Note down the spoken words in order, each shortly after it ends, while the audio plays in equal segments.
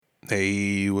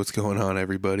Hey, what's going on,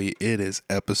 everybody? It is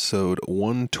episode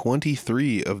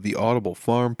 123 of the Audible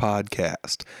Farm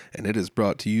Podcast, and it is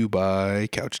brought to you by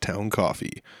Couchtown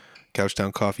Coffee.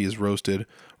 Couchtown Coffee is roasted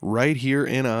right here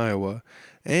in Iowa,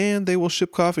 and they will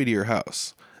ship coffee to your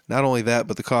house. Not only that,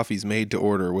 but the coffee's made to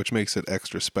order, which makes it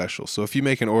extra special. So if you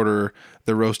make an order,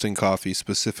 they're roasting coffee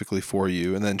specifically for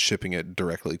you and then shipping it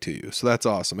directly to you. So that's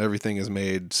awesome. Everything is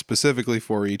made specifically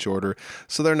for each order.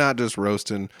 So they're not just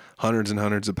roasting hundreds and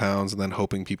hundreds of pounds and then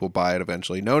hoping people buy it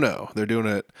eventually. No. They're doing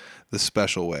it the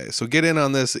special way. So get in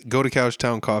on this. Go to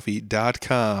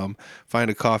couchtowncoffee.com,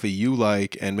 find a coffee you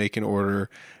like, and make an order,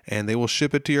 and they will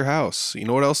ship it to your house. You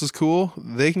know what else is cool?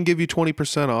 They can give you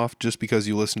 20% off just because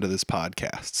you listen to this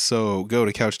podcast. So go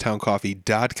to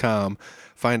couchtowncoffee.com,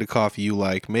 find a coffee you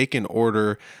like, make an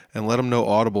order, and let them know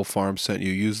Audible Farm sent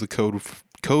you. Use the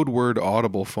code word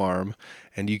Audible Farm,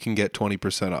 and you can get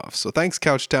 20% off. So thanks,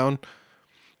 Couchtown.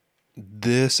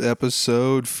 This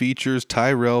episode features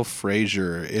Tyrell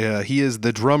Frazier. He is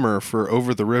the drummer for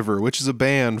Over the River, which is a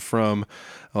band from,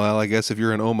 well, I guess if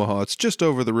you're in Omaha, it's just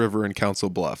over the river in Council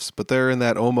Bluffs. But they're in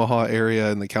that Omaha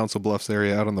area, in the Council Bluffs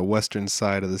area, out on the western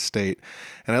side of the state.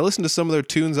 And I listened to some of their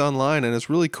tunes online, and it's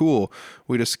really cool.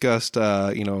 We discussed,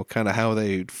 kind of how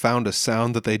they found a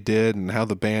sound that they did and how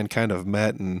the band kind of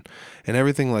met and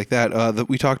everything like that.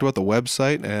 We talked about the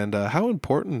website and how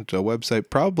important a website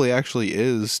probably actually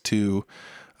is to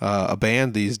a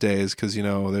band these days, because you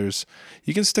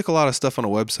can stick a lot of stuff on a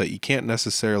website you can't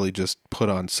necessarily just put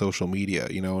on social media,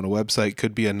 and a website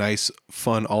could be a nice,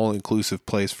 fun, all-inclusive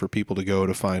place for people to go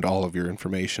to find all of your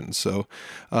information. So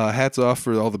hats off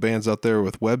for all the bands out there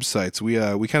with websites.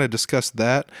 We kind of discussed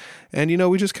that, and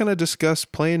we just kind of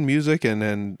discussed playing music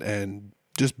and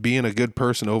just being a good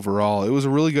person overall. It was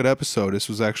a really good episode. This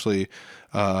was actually,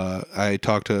 I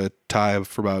talked to Ty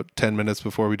for about 10 minutes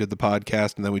before we did the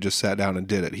podcast, and then we just sat down and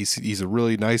did it. He's a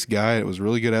really nice guy. It was a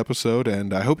really good episode,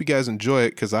 and I hope you guys enjoy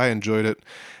it, because I enjoyed it.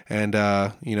 And,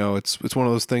 it's one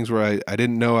of those things where I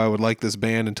didn't know I would like this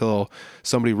band until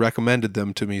somebody recommended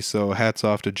them to me. So hats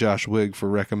off to Josh Wigg for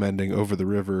recommending Over the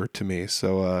River to me.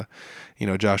 So,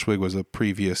 Josh Wigg was a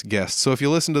previous guest. So if you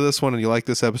listen to this one and you like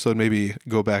this episode, maybe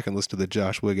go back and listen to the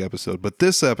Josh Wigg episode. But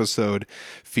this episode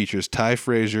features Ty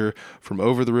Frazier from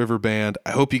Over the River Band.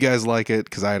 I hope you guys like it,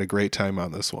 because I had a great time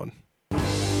on this one.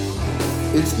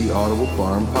 It's the Audible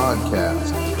Farm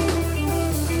Podcast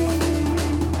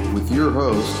with your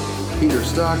host, Peter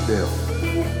Stockdale.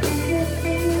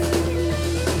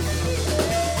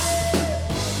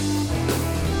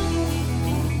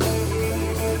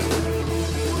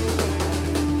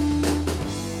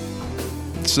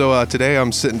 So today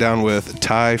I'm sitting down with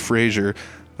Ty Frazier.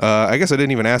 I guess I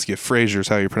didn't even ask you if Frazier's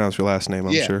how you pronounce your last name,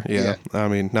 I'm sure. Yeah. I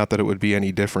mean, not that it would be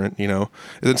any different,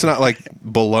 It's not like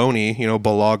Bologna,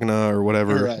 Bologna or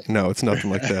whatever. Right. No, it's nothing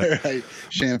like that. Right.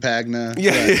 Champagna.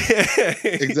 Yeah. Right.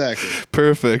 Exactly.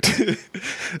 Perfect.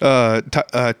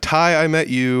 Ty, I met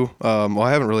you,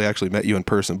 I haven't really actually met you in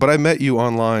person, but I met you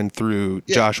online through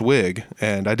Josh Wigg,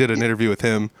 and I did an interview with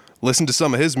him. Listened to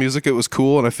some of his music. It was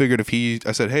cool. And I figured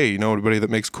I said, hey, anybody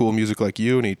that makes cool music like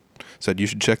you? And he said, you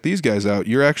should check these guys out.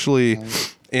 You're actually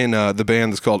in the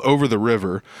band that's called Over the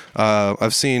River.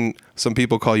 I've seen some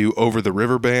people call you Over the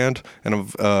River Band,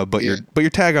 and but your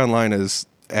tag online is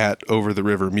at Over the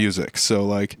River Music.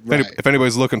 So if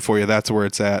anybody's looking for you, that's where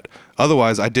it's at.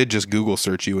 Otherwise, I did just Google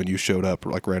search you and you showed up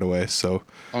right away. So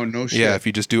oh, no shit. Yeah, if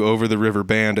you just do Over the River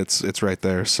Band, it's right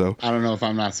there. So I don't know if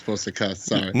I'm not supposed to cuss.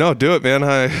 Sorry. No, do it, man.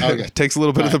 It takes a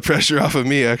little bit of the pressure off of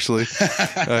me, actually.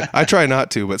 I try not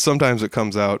to, but sometimes it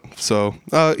comes out. So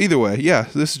either way,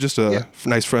 this is just a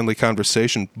nice, friendly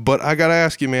conversation. But I got to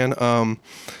ask you, man,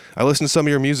 I listened to some of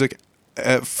your music.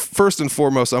 First and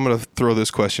foremost, I'm going to throw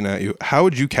this question at you. How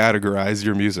would you categorize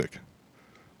your music?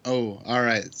 Oh, all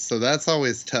right. So that's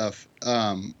always tough.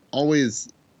 Always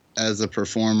as a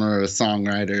performer or a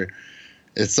songwriter,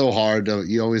 it's so hard.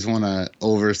 You always want to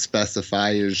over specify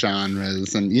your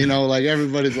genres, and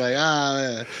everybody's like,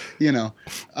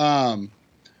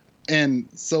 and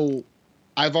so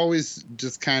I've always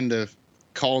just kind of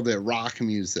called it rock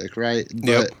music, right?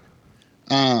 Yep.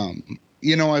 But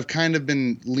I've kind of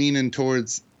been leaning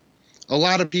towards, a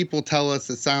lot of people tell us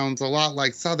it sounds a lot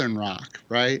like Southern rock,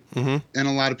 right? Mm-hmm. And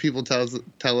a lot of people tell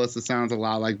us it sounds a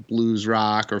lot like blues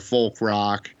rock or folk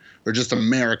rock or just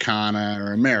Americana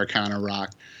or Americana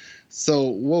rock. So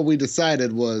what we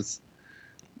decided was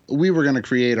we were going to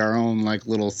create our own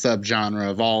little subgenre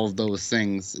of all of those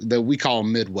things that we call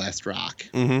Midwest rock.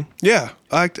 Mm-hmm. Yeah.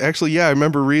 I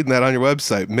remember reading that on your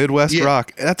website, Midwest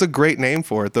rock. That's a great name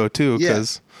for it, though, too,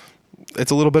 because it's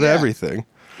a little bit of everything.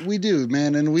 We do,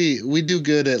 man, and we do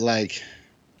good at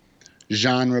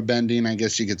genre bending, I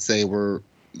guess you could say, where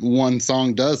one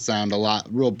song does sound a lot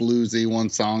real bluesy, one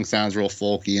song sounds real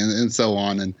folky, and so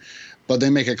on. But they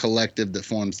make a collective that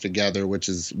forms together, which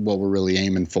is what we're really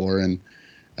aiming for. And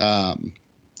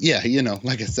yeah,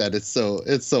 like I said, it's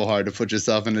so hard to put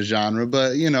yourself in a genre,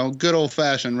 but good old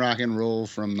fashioned rock and roll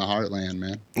from the heartland,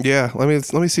 man. Yeah, let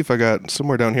me see if I got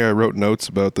somewhere down here. I wrote notes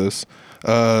about this.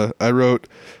 I wrote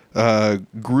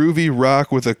groovy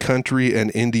rock with a country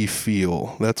and indie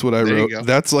feel. That's what I There you wrote. go.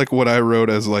 That's like what I wrote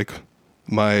as like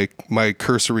my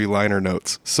cursory liner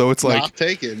notes. So it's like I'll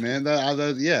take it, man.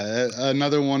 Yeah,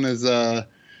 another one is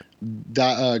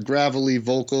gravelly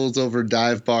vocals over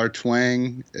dive bar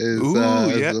twang is,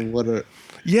 yeah. is what a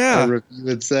review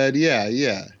had said.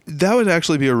 Yeah. That would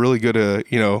actually be a really good,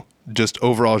 just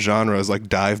overall genre is like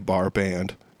dive bar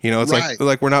band. It's Right.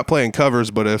 like we're not playing covers,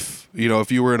 but if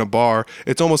you were in a bar,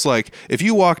 it's almost like if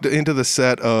you walked into the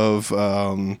set of,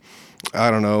 I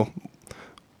don't know,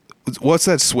 what's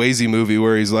that Swayze movie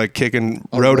where he's like kicking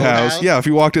Roadhouse? Yeah, if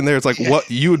you walked in there, it's like what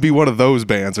you would be one of those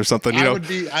bands or something. I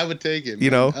would take it.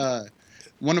 Man.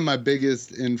 One of my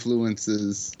biggest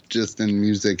influences just in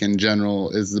music in general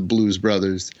is the Blues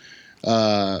Brothers.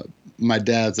 My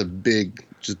dad's a big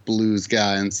just blues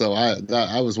guy, and so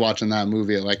I was watching that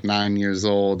movie at like 9 years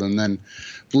old, and then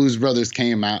Blues Brothers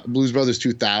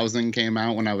 2000 came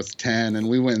out when I was 10, and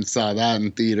we went and saw that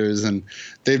in theaters, and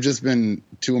they've just been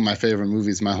two of my favorite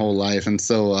movies my whole life. And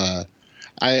so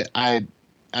I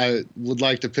would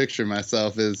like to picture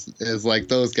myself as like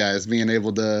those guys, being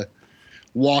able to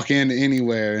walk in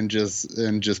anywhere and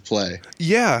just play.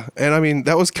 Yeah, and I mean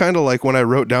that was kind of like when I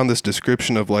wrote down this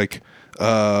description of like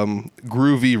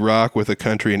groovy rock with a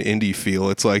country and indie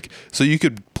feel. It's like, so you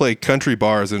could play country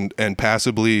bars and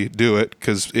passably do it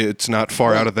because it's not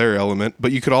far out of their element,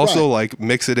 but you could also like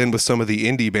mix it in with some of the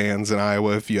indie bands in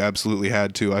Iowa if you absolutely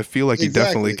had to. I feel like you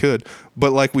definitely could,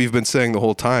 but like we've been saying the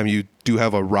whole time, you do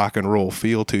have a rock and roll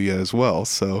feel to you as well,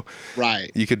 so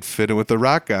you could fit in with the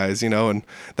rock guys, and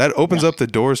that opens up the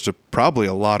doors to probably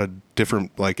a lot of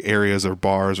different like areas or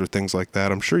bars or things like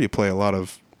that. I'm sure you play a lot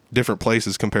of different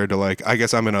places compared to like, I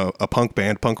guess I'm in a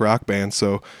punk rock band,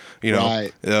 so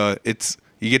it's,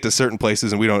 you get to certain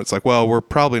places and it's like, well, we're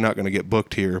probably not going to get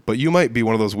booked here, but you might be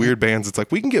one of those weird bands. It's like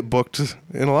we can get booked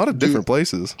in a lot of different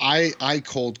places. I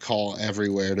cold call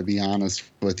everywhere, to be honest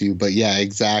with you, but yeah,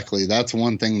 exactly. That's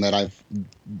one thing that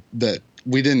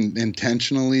we didn't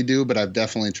intentionally do, but I've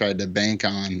definitely tried to bank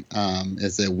on,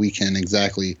 is that we can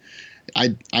exactly.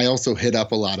 I also hit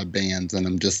up a lot of bands, and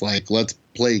I'm just like, let's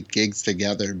play gigs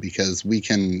together because we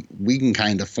can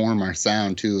kind of form our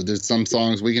sound too. There's some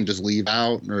songs we can just leave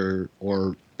out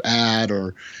or add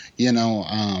or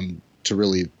to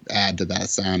really add to that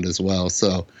sound as well.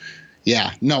 So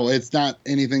yeah, no, it's not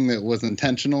anything that was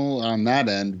intentional on that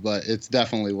end, but it's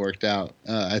definitely worked out.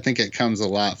 I think it comes a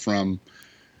lot from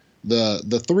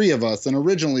the three of us, and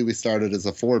originally we started as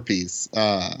a 4-piece.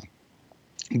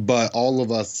 But all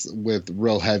of us with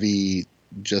real heavy,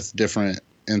 just different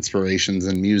inspirations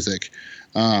in music,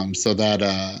 so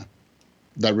that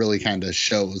really kind of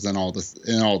shows in all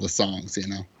the songs,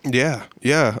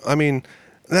 Yeah. I mean,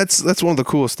 that's one of the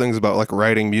coolest things about like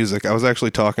writing music. I was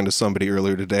actually talking to somebody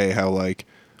earlier today how like,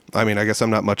 I mean, I guess I'm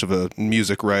not much of a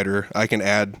music writer.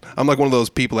 I'm like one of those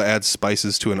people that adds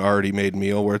spices to an already made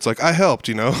meal where it's like, I helped,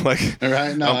 like,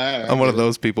 right? No, I'm one of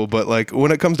those people. But like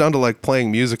when it comes down to like playing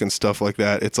music and stuff like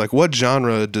that, it's like, what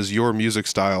genre does your music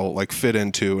style like fit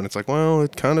into? And it's like, well,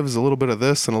 it kind of is a little bit of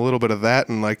this and a little bit of that.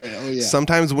 And like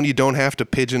sometimes when you don't have to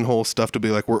pigeonhole stuff to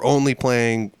be like, we're only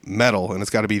playing metal and it's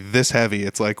got to be this heavy.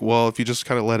 It's like, well, if you just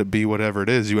kind of let it be whatever it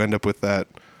is, you end up with that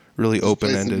really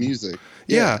open-ended music.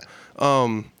 Yeah.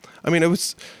 I mean,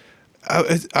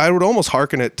 I would almost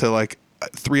hearken it to like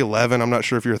 311. I'm not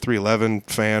sure if you're a 311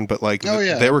 fan, but like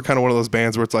they were kind of one of those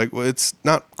bands where it's like, well, it's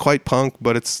not quite punk,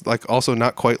 but it's like also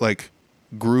not quite like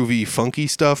groovy, funky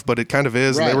stuff, but it kind of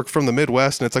is. Right. And they were from the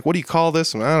Midwest, and it's like, what do you call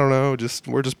this? And I don't know.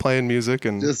 We're just playing music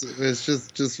and just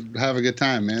have a good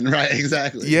time, man. Right?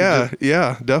 Exactly.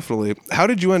 Yeah, definitely. How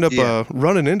did you end up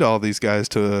running into all these guys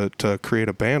to create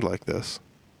a band like this?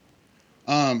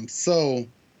 So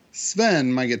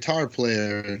Sven, my guitar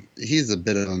player, he's a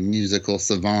bit of a musical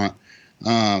savant.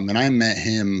 And I met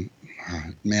him,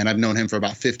 man, I've known him for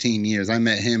about 15 years. I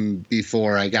met him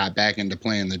before I got back into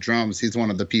playing the drums. He's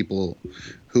one of the people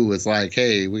who was like,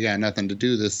 hey, we got nothing to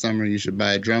do this summer. You should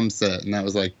buy a drum set. And that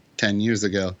was like 10 years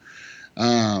ago.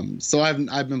 So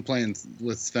I've been playing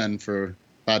with Sven for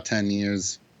about 10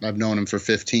 years. I've known him for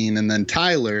 15. And then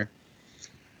Tyler,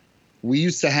 me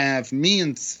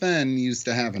and Sven used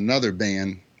to have another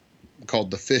band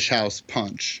called the Fish House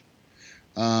Punch.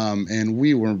 And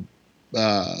we were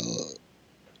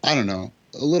I don't know,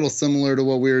 a little similar to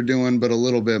what we were doing, but a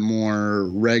little bit more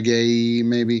reggae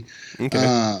maybe.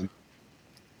 Okay.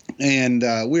 And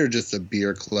we were just a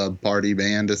beer club party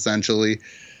band essentially.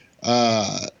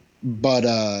 But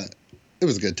it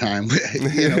was a good time. We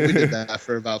did that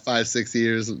for about 5-6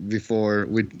 years before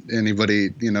anybody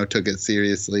took it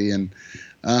seriously. And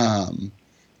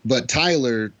but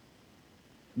Tyler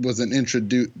was an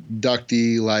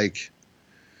introductee, like,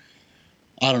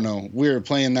 I don't know. We were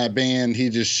playing that band. He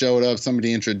just showed up.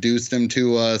 Somebody introduced him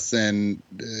to us, and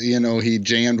he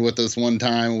jammed with us one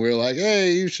time. We were like,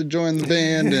 "Hey, you should join the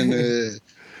band." And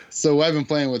so I've been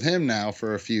playing with him now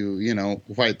for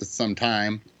quite some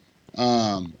time.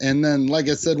 And then, like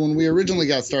I said, when we originally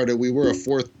got started, we were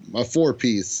a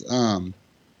four-piece, and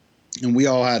we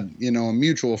all had a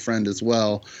mutual friend as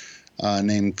well,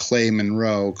 named Clayton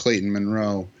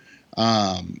Monroe.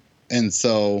 And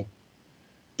so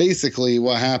basically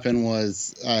what happened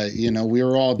was, we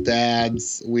were all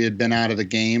dads. We had been out of the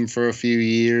game for a few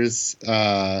years.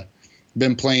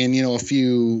 Been playing,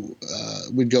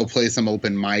 we'd go play some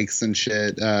open mics and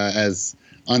shit, as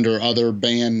under other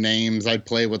band names. I'd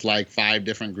play with like 5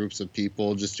 different groups of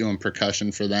people, just doing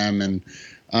percussion for them and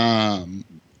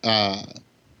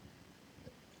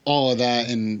all of that.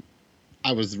 And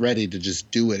I was ready to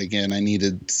just do it again. I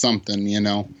needed something,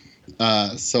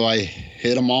 so I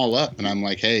hit them all up and I'm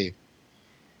like, hey,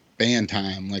 band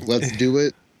time. Like, let's do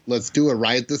it. Let's do it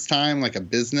right this time, like a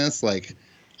business. Like,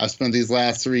 I've spent these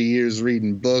last 3 years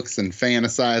reading books and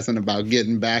fantasizing about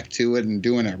getting back to it and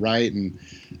doing it right. And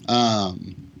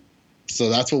so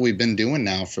that's what we've been doing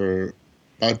now for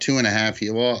about 2.5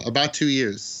 years. Well, about 2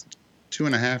 years,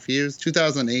 2.5 years.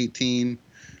 2018,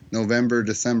 November,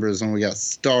 December is when we got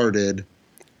started.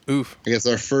 Oof. I guess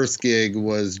our first gig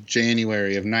was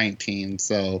January of 19.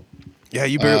 So yeah,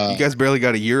 you guys barely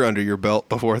got a year under your belt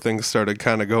before things started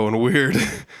kind of going weird.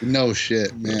 No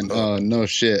shit, man. No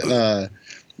shit.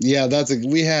 Yeah,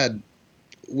 we had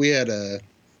a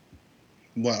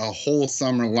whole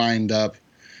summer lined up,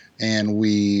 and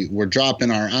we were dropping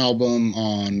our album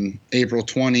on April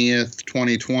 20th,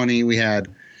 2020.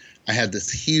 I had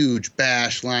this huge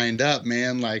bash lined up,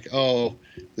 man, like,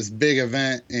 this big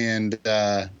event, and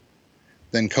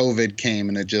then COVID came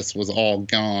and it just was all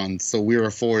gone. So we were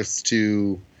forced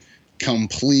to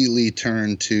completely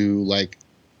turn to like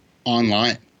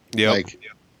online. Yeah. Like,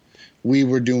 we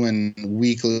were doing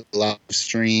weekly live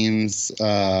streams.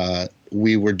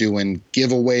 We were doing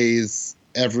giveaways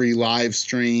every live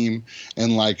stream.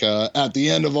 And like, at the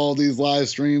end of all these live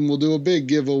streams, we'll do a big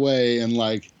giveaway, and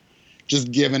like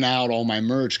just giving out all my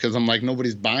merch. 'Cause I'm like,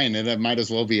 nobody's buying it. It might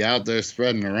as well be out there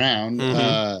spreading around.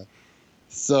 Mm-hmm.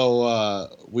 So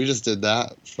we just did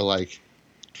that for like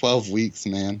 12 weeks,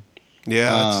 man.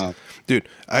 Yeah, dude,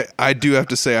 I do have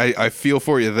to say I feel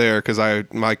for you there, because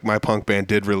my punk band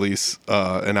did release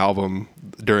an album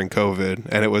during COVID,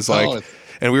 and it was like,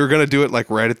 and we were gonna do it like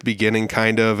right at the beginning,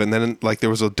 kind of, and then like there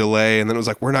was a delay, and then it was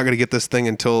like, we're not gonna get this thing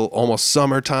until almost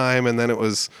summertime, and then it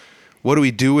was, what do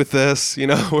we do with this,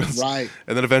 Right.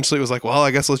 And then eventually it was like, well,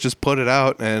 I guess let's just put it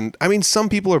out. And I mean, some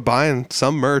people are buying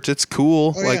some merch, it's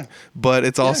cool, yeah. But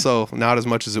it's also not as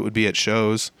much as it would be at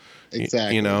shows.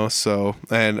 Exactly. So,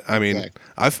 and I mean, Exactly.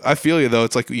 I feel you though.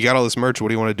 It's like, you got all this merch. What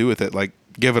do you want to do with it? Like,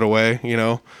 give it away,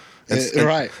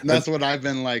 Right. That's what I've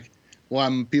been like.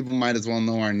 Well, people might as well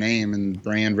know our name and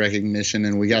brand recognition,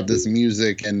 and we got this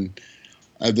music, and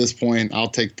at this point, I'll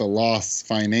take the loss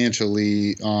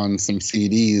financially on some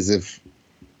CDs if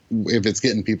it's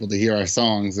getting people to hear our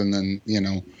songs, and then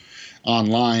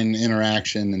online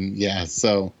interaction, and yeah.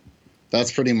 So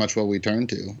that's pretty much what we turn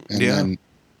to, and then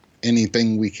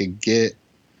anything we could get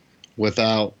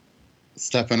without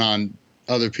stepping on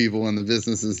other people in the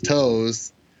business's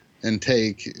toes and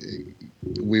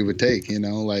we would take, we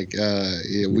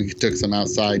took some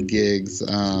outside gigs,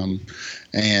 and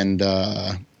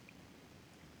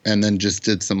then just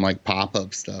did some like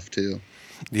pop-up stuff too.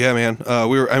 Yeah, man.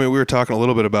 We were talking a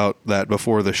little bit about that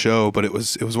before the show, but it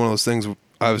was one of those things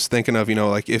I was thinking of,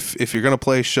 like if you're going to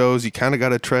play shows, you kind of got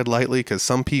to tread lightly, because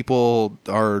some people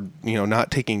are,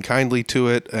 not taking kindly to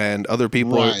it, and other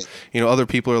people, right. Other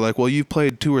people are like, well, you've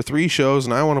played 2 or 3 shows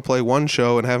and I want to play 1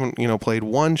 show and haven't, played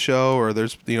 1 show, or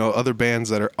there's, other bands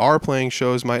that are playing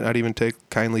shows might not even take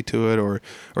kindly to it, or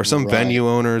some Right. venue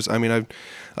owners. I mean,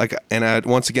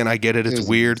 once again, I get it. It's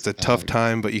weird. It's a tough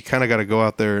time, but you kind of got to go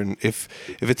out there. And if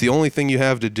it's the only thing you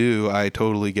have to do, I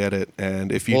totally get it.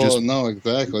 And if you no,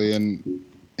 exactly.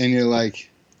 And you're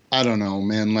like, I don't know,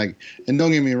 man. Like, and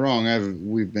don't get me wrong.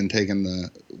 We've been taking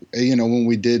when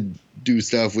we did do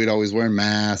stuff, we'd always wear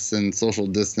masks and social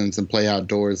distance and play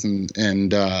outdoors. And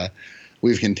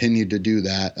we've continued to do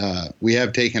that. We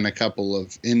have taken a couple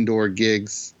of indoor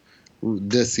gigs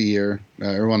this year,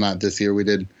 or well, not this year. We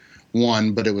did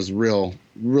one, but it was real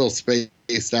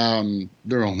spaced out, and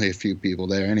there were only a few people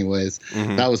there anyways.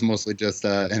 Mm-hmm. That was mostly just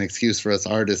an excuse for us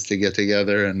artists to get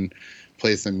together and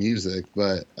play some music.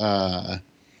 But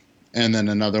and then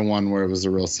another one where it was a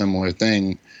real similar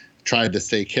thing. Tried to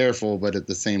stay careful, but at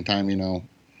the same time,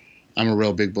 I'm a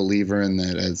real big believer in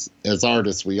that as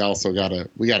artists, we also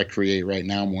gotta create right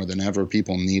now more than ever.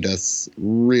 People need us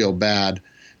real bad.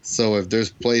 So if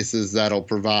there's places that'll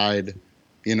provide,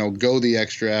 go the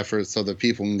extra effort so that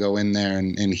people can go in there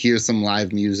and hear some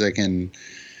live music and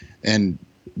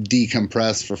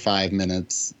decompress for 5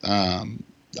 minutes, I'm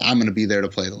going to be there to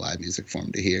play the live music for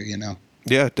them to hear,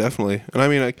 Yeah, definitely. And I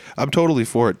mean, I'm totally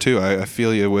for it too. I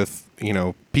feel you with,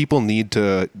 people need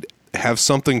to have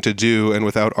something to do, and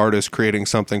without artists creating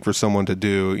something for someone to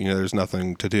do, there's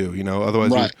nothing to do,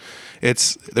 otherwise right.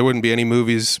 There wouldn't be any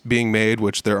movies being made,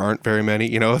 which there aren't very many,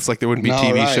 it's like there wouldn't be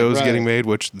TV shows getting made,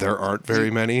 which there aren't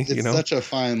very many, It's such a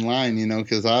fine line,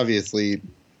 because obviously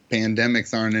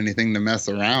pandemics aren't anything to mess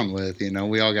around with,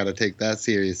 we all got to take that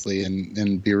seriously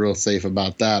and be real safe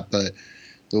about that. But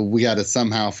we got to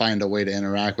somehow find a way to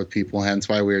interact with people. Hence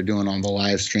why we were doing all the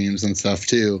live streams and stuff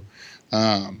too.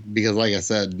 Because like I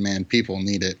said, man, people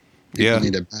need it. People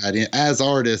need it bad. As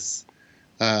artists,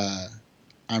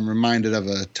 I'm reminded of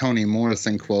a Toni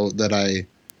Morrison quote that I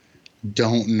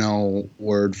don't know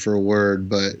word for word,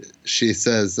 but she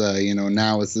says,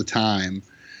 now is the time.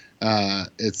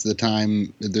 It's the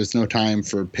time. There's no time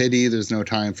for pity. There's no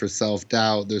time for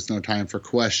self-doubt. There's no time for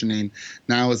questioning.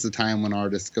 Now is the time when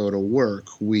artists go to work.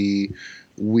 We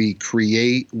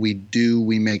create, we do,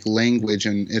 we make language,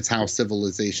 and it's how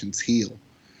civilizations heal.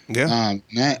 Yeah.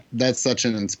 That's such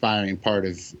an inspiring part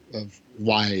of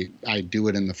why I do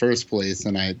it in the first place.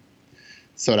 And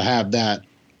so to have that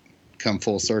come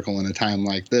full circle in a time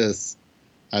like this,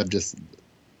 I've just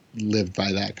lived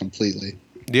by that completely.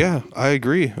 Yeah, I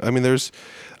agree. I mean,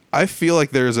 I feel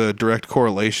like there's a direct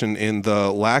correlation in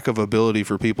the lack of ability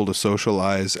for people to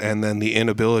socialize and then the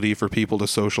inability for people to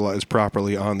socialize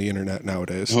properly on the internet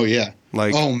nowadays. Oh yeah.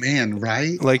 Like, oh man,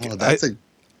 right? Like,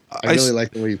 I really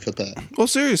like the way you put that. Well,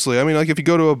 seriously, I mean, like if you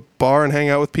go to a bar and hang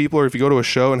out with people, or if you go to a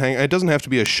show and it doesn't have to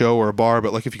be a show or a bar,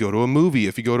 but like if you go to a movie,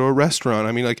 if you go to a restaurant,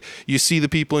 I mean, like you see the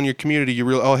people in your community, you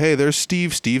realize, oh, hey, there's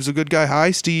Steve. Steve's a good guy.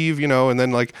 Hi, Steve, and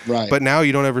then like, right. But now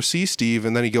you don't ever see Steve.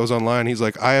 And then he goes online. He's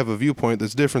like, I have a viewpoint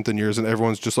that's different than yours. And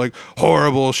everyone's just like,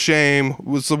 horrible, shame,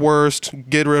 was the worst.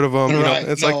 Get rid of him. Right.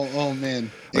 It's like, oh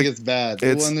man, it gets bad.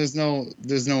 When there's no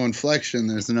inflection,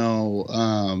 there's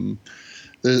no,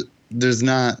 there's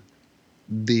not,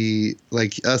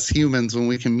 like us humans, when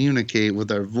we communicate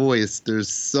with our voice,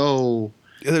 there's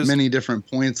many different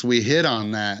points we hit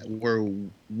on that where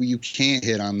you can't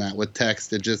hit on that with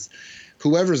text. It just,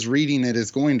 whoever's reading it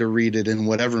is going to read it in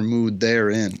whatever mood they're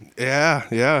in. Yeah.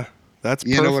 That's perfect.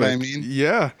 You know what I mean?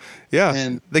 Yeah.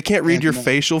 And they can't read your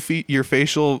facial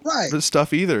right.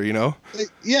 stuff either,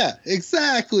 Yeah,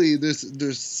 exactly.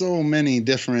 There's so many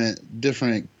different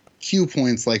cue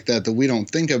points like that we don't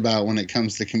think about when it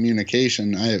comes to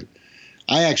communication. I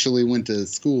actually went to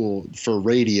school for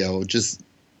radio. Just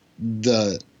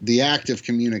the act of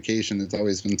communication has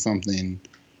always been something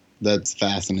that's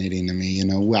fascinating to me.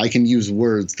 I can use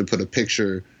words to put a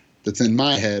picture that's in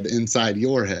my head inside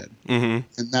your head.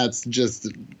 Mm-hmm. And that's just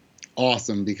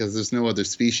awesome because there's no other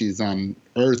species on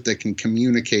Earth that can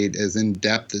communicate as in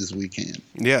depth as we can.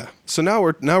 Yeah. So now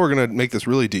we're going to make this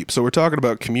really deep. So we're talking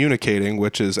about communicating,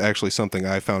 which is actually something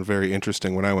I found very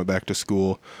interesting when I went back to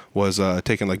school, was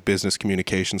taking like business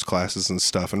communications classes and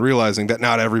stuff, and realizing that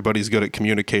not everybody's good at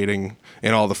communicating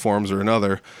in all the forms or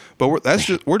another. But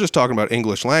we're just talking about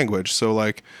English language. So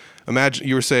like, imagine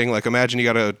you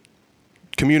got to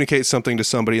communicate something to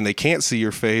somebody and they can't see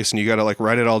your face, and you got to like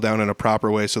write it all down in a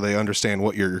proper way so they understand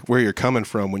where you're coming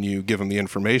from when you give them the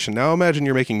information. Now imagine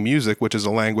you're making music, which is a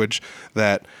language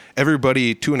that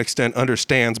everybody to an extent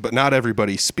understands, but not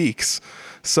everybody speaks.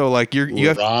 So like you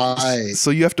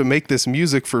have to make this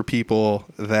music for people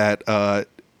that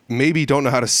maybe don't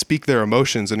know how to speak their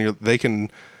emotions, and they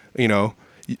can,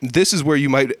 this is where you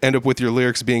might end up with your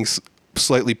lyrics being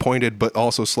slightly pointed but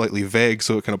also slightly vague,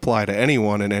 so it can apply to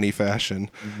anyone in any fashion.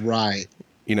 Right.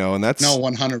 And that's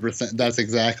 100%. That's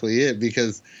exactly it,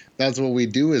 because that's what we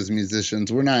do as musicians.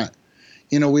 We're not,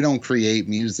 we don't create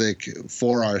music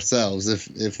for ourselves.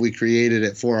 If we created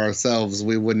it for ourselves,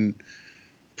 we wouldn't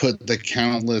put the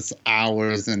countless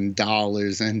hours and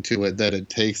dollars into it that it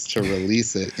takes to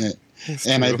release it.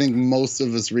 And I think most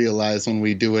of us realize when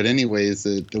we do it anyways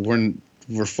that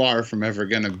we're far from ever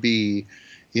going to be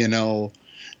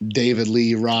David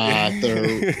Lee Roth or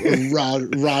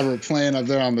Robert Plant up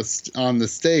there on the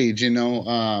stage.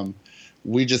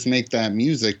 We just make that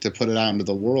music to put it out into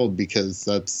the world because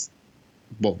that's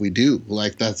what we do.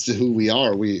 Like, that's who we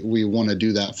are. We want to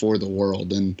do that for the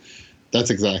world, and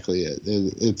that's exactly it.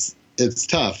 It's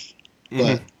tough,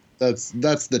 but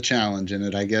that's the challenge in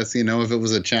it, I guess. If it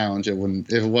was a challenge, it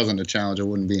wouldn't. If it wasn't a challenge, it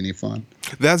wouldn't be any fun.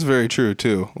 That's very true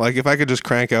too. Like, if I could just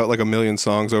crank out like a million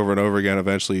songs over and over again,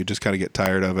 eventually you just kind of get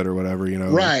tired of it or whatever.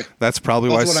 Right. That's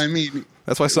probably that's why. What I mean.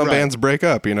 That's why some bands break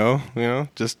up.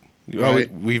 Just.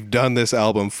 Right. We've done this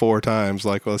album 4 times.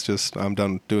 Like, I'm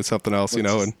done doing something else,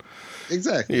 and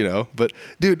exactly. But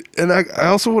dude, and I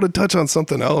also want to touch on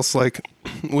something else. Like,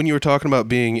 when you were talking about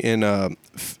being in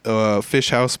Fish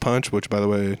House Punch, which, by the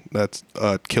way, that's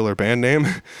a killer band name.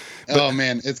 Oh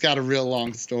man, it's got a real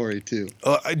long story too.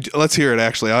 Let's hear it.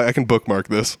 Actually, I can bookmark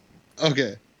this.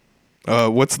 Okay.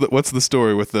 What's the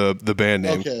story with the band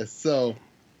name? Okay, so,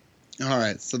 all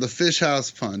right, so the Fish House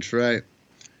Punch, right?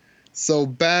 So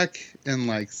back in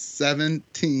like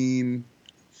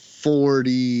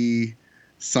 1740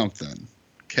 something,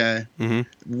 okay?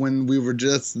 Mm-hmm. When we were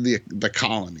just the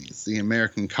colonies, the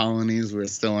American colonies, we were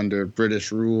still under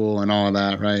British rule and all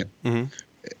that, right? Mm-hmm.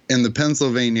 In the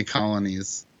Pennsylvania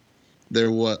colonies, there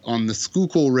was, on the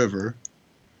Schuylkill River,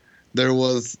 there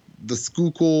was the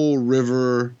Schuylkill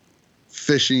River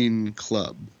Fishing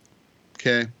Club,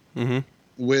 okay? Mm-hmm.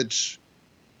 Which,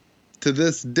 to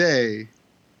this day,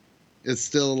 is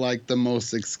still like the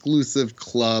most exclusive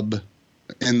club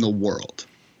in the world.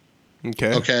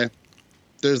 Okay.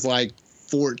 There's like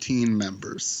 14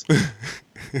 members.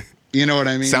 You know what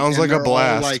I mean? Sounds like a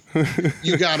blast. Like,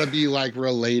 you got to be like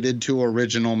related to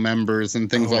original members and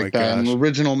things like that. Gosh. And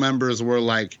original members were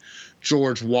like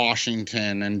George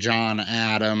Washington and John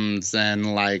Adams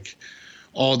and like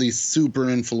all these super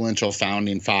influential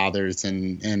founding fathers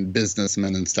and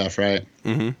businessmen and stuff, right?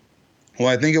 Mm-hmm. Well,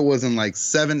 I think it was in like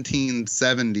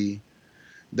 1770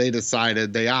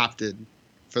 they opted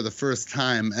for the first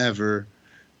time ever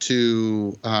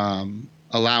to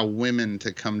allow women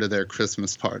to come to their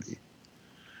Christmas party,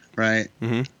 right?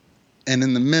 Mm-hmm. And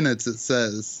in the minutes of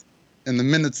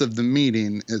the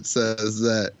meeting, it says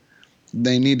that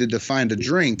they needed to find a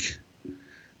drink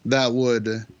that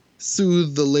would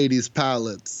soothe the ladies'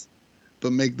 palates,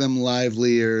 but make them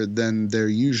livelier than their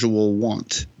usual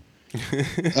want.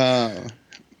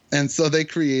 And so they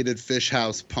created Fish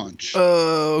House Punch.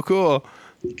 Oh, cool.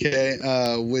 Okay,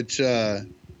 which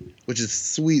is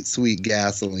sweet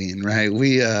gasoline, right?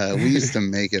 We used to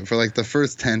make it for like the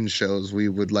first 10 shows. We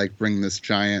would like bring this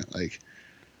giant like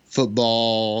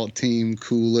football team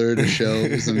cooler to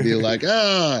shows and be like,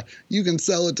 you can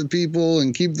sell it to people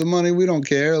and keep the money. We don't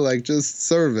care. Like, just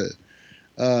serve it.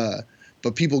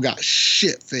 But people got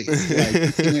shit-faced. Like,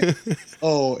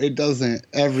 it doesn't.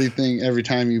 Every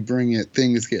time you bring it,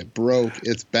 things get broke.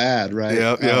 It's bad, right?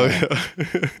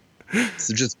 Yeah.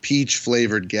 So just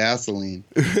peach-flavored gasoline.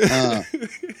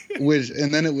 It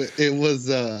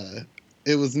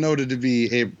was noted to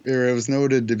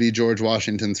be George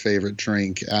Washington's favorite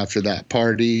drink. After that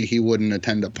party, he wouldn't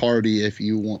attend a party if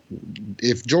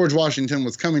George Washington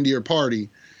was coming to your party,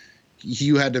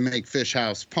 you had to make Fish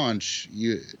House Punch.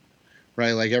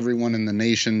 Right, like everyone in the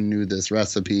nation knew this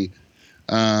recipe,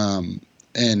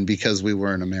 and because we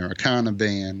were an Americana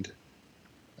band,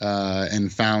 and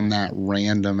found that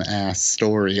random ass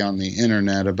story on the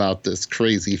internet about this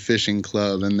crazy fishing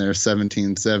club and their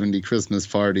 1770 Christmas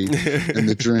party and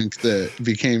the drink that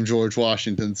became George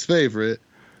Washington's favorite,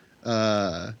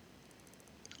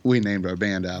 we named our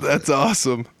band after. That's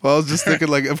awesome. Well, I was just thinking,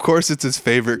 like, of course it's his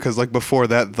favorite, because like before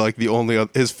that, like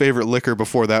his favorite liquor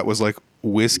before that was like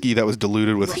whiskey that was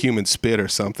diluted with human spit or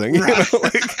something. Right.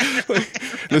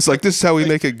 It's like, this is how we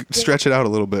make it, stretch it out a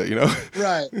little bit,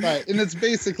 Right. And it's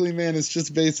basically, man, it's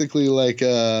just basically like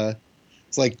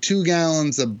it's like 2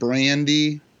 gallons of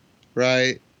brandy,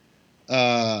 right?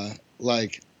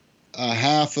 Like a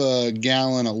half a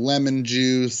gallon of lemon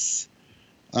juice,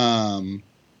 another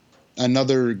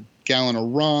gallon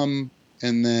of rum,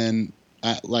 and then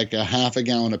like a half a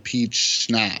gallon of peach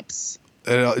schnapps.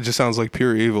 It just sounds like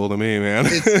pure evil to me, man.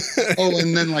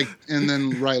 and then like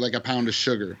a pound of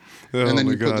sugar. Oh, and then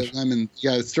my you put gosh. the lemon.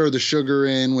 You gotta stir the sugar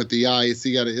in with the ice.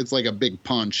 It's like a big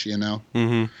punch,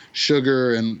 Mm-hmm.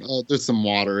 Sugar and there's some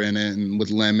water in it, and with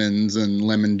lemons and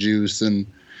lemon juice, and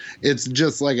it's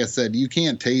just like I said, you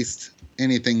can't taste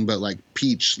anything but like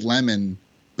peach lemon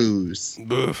booze.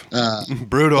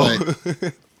 Brutal.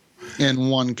 In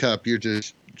 1 cup, you're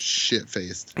shit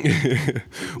faced.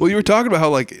 Well, you were talking about how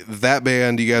like that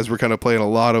band, you guys were kind of playing a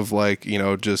lot of like, you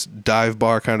know, just dive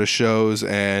bar kind of shows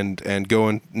and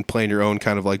going and playing your own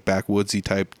kind of like backwoodsy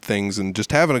type things and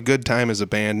just having a good time as a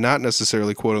band, not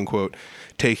necessarily quote unquote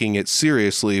taking it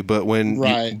seriously, but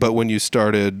when you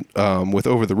started with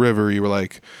Over the River, you were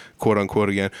like, quote unquote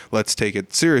again, let's take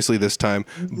it seriously this time.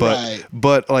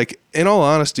 But like in all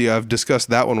honesty, I've discussed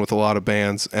that one with a lot of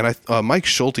bands, and Mike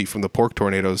Schulte from the Pork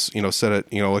Tornadoes, you know, said it,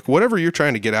 you know, like whatever you're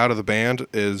trying to get out of the band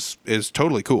is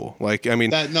totally cool. Like, I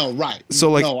mean,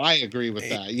 So like, no, I agree with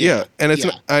that. Yeah. And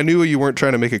I knew you weren't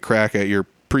trying to make a crack at your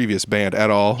previous band at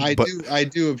all. I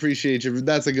do appreciate you.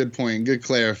 That's a good point. Good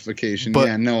clarification. But,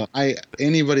 yeah, no,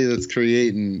 anybody that's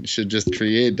creating should just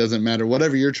create. Doesn't matter.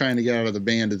 Whatever you're trying to get out of the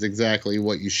band is exactly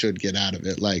what you should get out of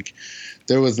it. Like,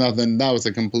 there was nothing. That was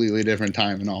a completely different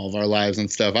time in all of our lives and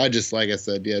stuff. I just, like I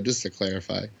said, yeah, just to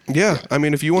clarify. Yeah. I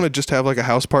mean, if you want to just have like a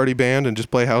house party band and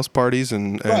just play house parties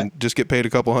and just get paid a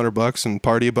couple $100 and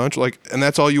party a bunch, like, and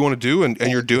that's all you want to do, and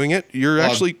you're doing it,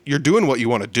 you're doing what you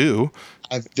want to do.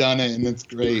 I've done it, and it's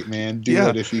great, man. Do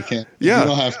it if you can. If you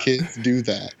don't have kids, do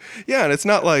that. Yeah, and it's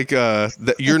not like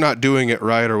that you're not doing it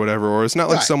right or whatever, or it's not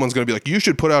like someone's going to be like, you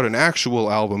should put out an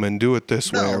actual album and do it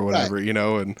this way or whatever, you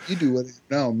know. And you do it.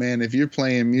 No, man, if you're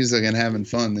playing music and having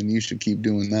fun, then you should keep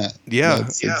doing that. Yeah.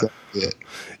 That's exactly it.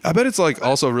 I bet it's like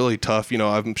also really tough, you know,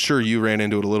 I'm sure you ran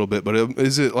into it a little bit, but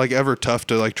is it like ever tough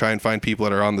to like try and find people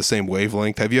that are on the same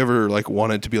wavelength? Have you ever like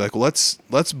wanted to be like, let's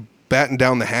batten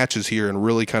down the hatches here and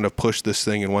really kind of push this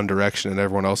thing in one direction, and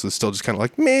everyone else is still just kind of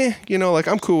like, meh, you know, like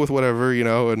I'm cool with whatever, you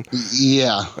know? And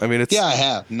yeah, I mean, I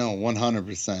have. No,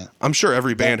 100%. I'm sure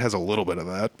every band has a little bit of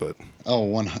that, but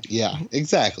yeah,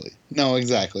 exactly. No,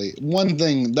 exactly. One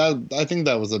thing that I think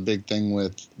that was a big thing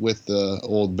with the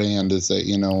old band is that,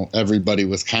 you know, everybody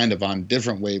was kind of on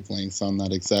different wavelengths on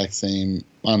that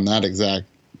exact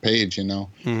page, you know.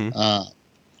 Mm-hmm.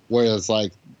 Whereas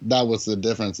like that was the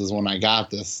difference is when I got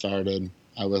this started,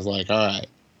 I was like, all right,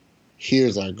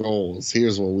 here's our goals.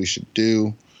 Here's what we should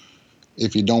do.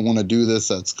 If you don't want to do this,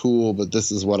 that's cool, but this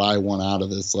is what I want out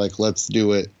of this. Like, let's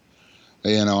do it.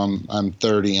 You know, I'm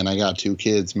 30 and I got 2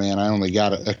 kids, man. I only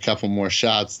got a couple more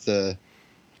shots to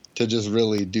just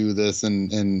really do this.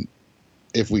 And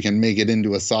if we can make it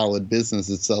into a solid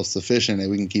business, it's self-sufficient and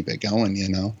we can keep it going, you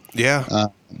know? Yeah.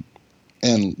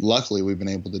 And luckily we've been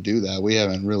able to do that. We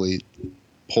haven't really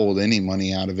pulled any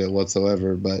money out of it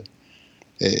whatsoever, but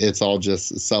it's all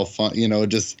just self-fund, you know,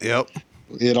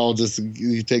 it all just,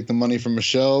 you take the money from a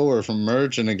show or from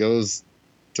merch and it goes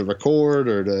to record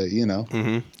or to, you know.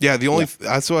 Mm-hmm. Yeah,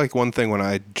 that's like one thing when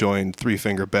I joined Three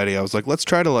Finger Betty, I was like, let's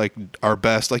try to like our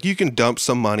best. Like you can dump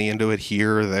some money into it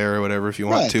here or there or whatever if you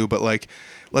want to, but like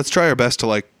let's try our best to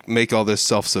like make all this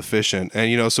self-sufficient. And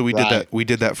you know, so we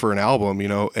did that for an album, you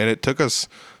know, and it took us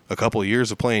a couple of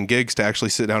years of playing gigs to actually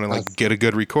sit down and like get a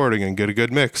good recording and get a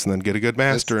good mix and then get a good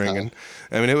mastering. And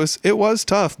I mean, it was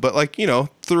tough, but like, you know,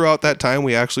 throughout that time,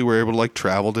 we actually were able to like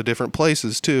travel to different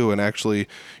places too. And actually,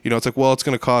 you know, it's like, well, it's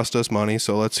going to cost us money.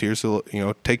 So take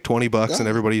 $20 and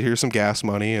everybody here's some gas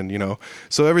money. And, you know,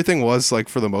 so everything was like,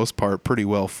 for the most part, pretty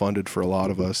well funded for a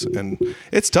lot of us. And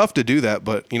it's tough to do that.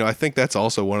 But, you know, I think that's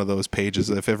also one of those pages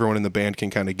that if everyone in the band can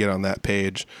kind of get on that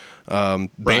page, you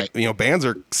know, bands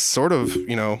are sort of,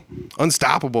 you know,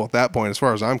 unstoppable at that point, as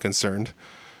far as I'm concerned.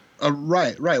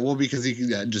 Right. Well, because you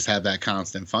can just have that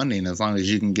constant funding. As long as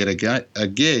you can get a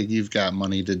gig, you've got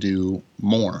money to do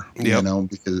more, you know,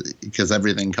 because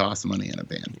everything costs money in a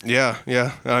band. Yeah.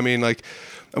 I mean, like,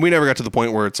 we never got to the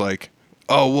point where it's like,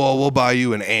 oh, well, we'll buy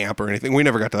you an amp or anything. We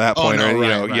never got to that point.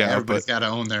 Yeah, everybody's got to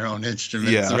own their own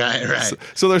instruments. Yeah. Right.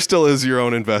 So there still is your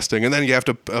own investing. And then you have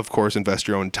to, of course, invest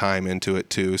your own time into it,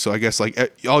 too. So I guess, like,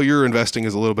 all you're investing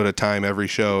is a little bit of time every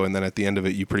show. And then at the end of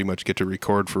it, you pretty much get to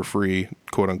record for free,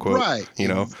 quote unquote. Right. You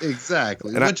know?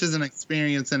 Exactly. Which is an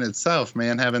experience in itself,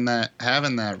 man. Having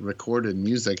that recorded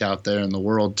music out there in the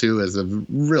world, too, is a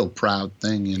real proud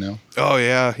thing, you know? Oh,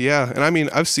 yeah. And I mean,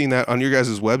 I've seen that on your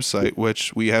guys' website,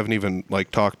 which we haven't even, like,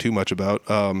 talk too much about.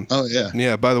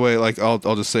 Yeah, by the way, like I'll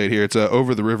just say it here, it's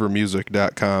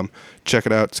overtherivermusic.com. Check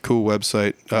it out, it's a cool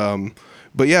website.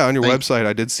 But yeah, on your website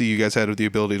I did see you guys had the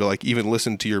ability to like even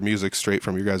listen to your music straight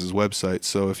from your guys' website.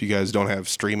 So if you guys don't have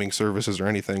streaming services or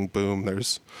anything, boom,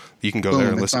 you can go there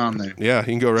and listen. On there. Yeah, you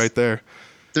can go right there.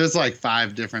 There's like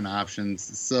 5 different options.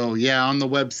 So yeah, on the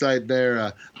website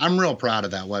there, I'm real proud of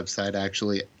that website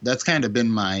actually. That's kind of been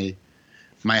my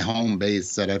home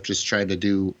base that I've just tried to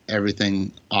do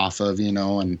everything off of, you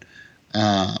know, and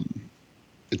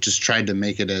it just tried to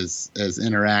make it as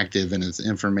interactive and as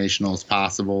informational as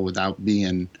possible without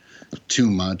being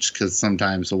too much, because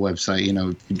sometimes the website, you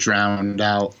know, drowned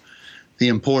out the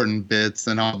important bits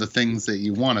and all the things that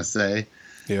you want to say.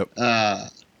 Yep.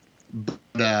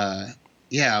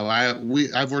 Yeah,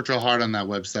 I've worked real hard on that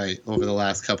website over the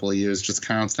last couple of years, just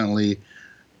constantly.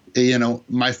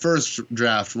 My first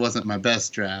draft wasn't my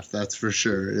best draft, that's for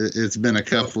sure. It's been a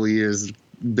couple of years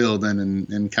building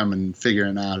and coming,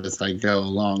 figuring out as I go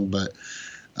along. But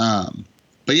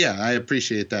yeah, I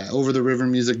appreciate that.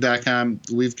 Overtherivermusic.com,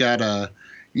 we've got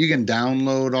you can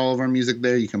download all of our music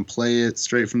there. You can play it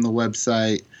straight from the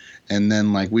website, and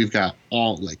then we've got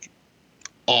all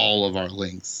of our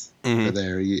links are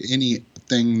there.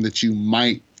 Anything that you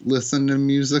might listen to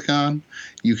music on,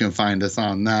 you can find us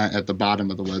on that at the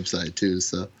bottom of the website too.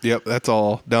 So yep, that's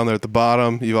all down there at the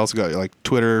bottom. You've also got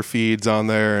Twitter feeds on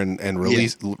there and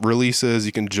releases.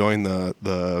 You can join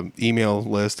the email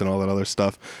list and all that other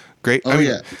stuff. Great.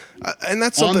 And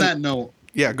that's something. On that note,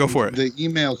 yeah, go for it. The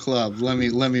email club. Let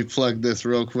me plug this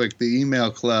real quick. The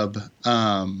email club.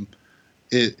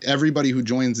 Everybody who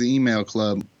joins the email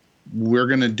club, we're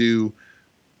gonna do.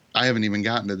 I haven't even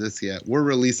gotten to this yet. We're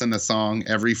releasing a song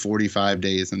every 45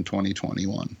 days in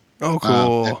 2021. Oh,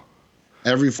 cool.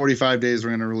 Every 45 days, we're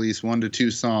going to release 1 to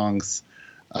 2 songs.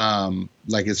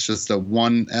 It's just a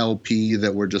 1 LP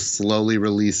that we're just slowly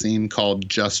releasing called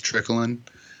Just Trickling.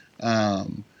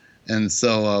 And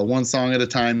so 1 song at a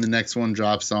time, the next one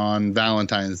drops on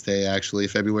Valentine's Day, actually,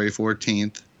 February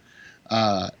 14th.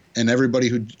 And everybody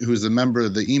who's a member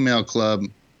of the email club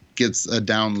gets a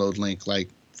download link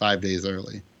 5 days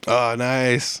early. Oh,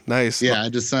 nice. Yeah,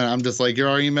 I'm just like, you're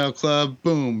our email club.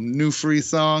 Boom, new free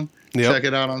song. Yep. Check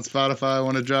it out on Spotify. I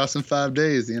want to drop in 5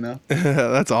 days,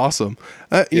 That's awesome.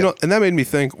 You know, and that made me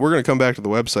think, we're going to come back to the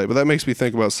website, but that makes me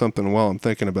think about something while I'm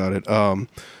thinking about it.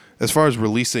 As far as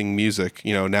releasing music,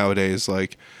 nowadays,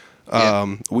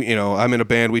 I'm in a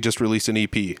band. We just released an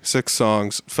EP, 6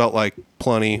 songs. Felt like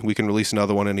plenty. We can release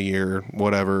another one in a year,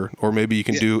 whatever. Or maybe you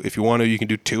can do, if you want to, you can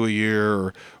do 2 a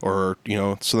year, or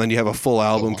so then you have a full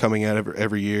album coming out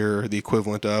every year, or the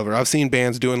equivalent of. Or I've seen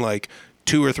bands doing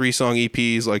 2 or 3 song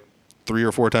EPs 3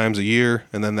 or 4 times a year,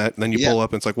 and then you pull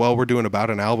up and it's we're doing about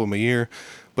an album a year.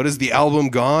 But is the album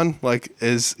gone?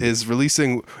 Is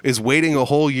waiting a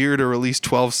whole year to release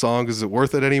 12 songs, is it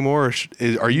worth it anymore?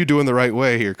 Or are you doing the right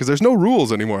way here? Because there's no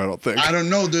rules anymore, I don't think. I don't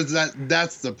know.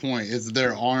 That's the point, is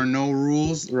there are no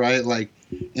rules, right?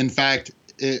 In fact,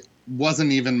 it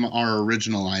wasn't even our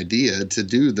original idea to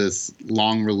do this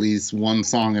long release, 1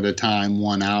 song at a time,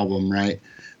 1 album, right?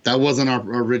 That wasn't our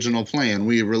original plan.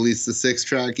 We released a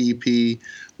 6-track EP.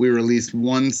 We released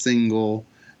 1 single,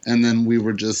 and then we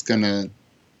were just going to,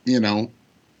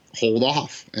 hold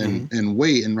off and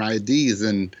wait and ride these.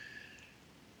 And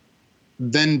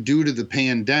then due to the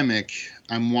pandemic,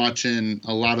 I'm watching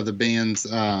a lot of the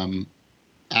bands out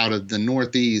of the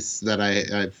Northeast that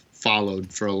I've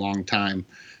followed for a long time,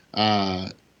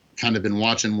 kind of been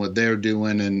watching what they're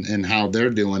doing and how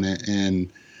they're doing it. And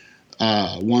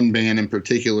one band in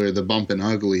particular, the Bumpin'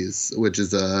 Uglies, which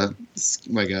is a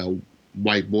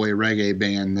white boy reggae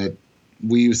band that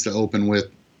we used to open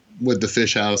with the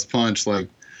Fish House Punch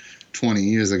 20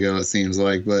 years ago, it seems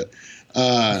like. But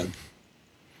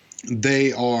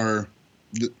they've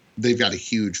got a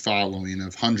huge following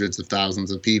of hundreds of thousands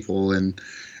of people, and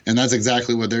that's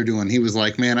exactly what they're doing. He was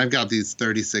like, man, I've got these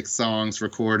 36 songs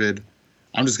recorded.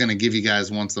 I'm just going to give you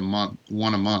guys one a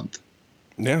month.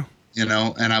 Yeah. And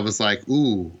I was like,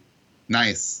 ooh,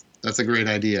 nice. That's a great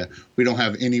idea. We don't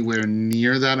have anywhere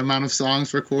near that amount of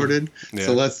songs recorded. Yeah.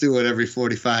 So let's do it every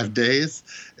 45 days,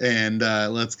 and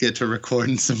let's get to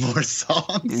recording some more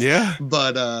songs. Yeah.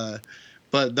 But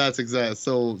that's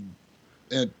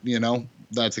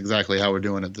that's exactly how we're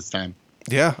doing it this time.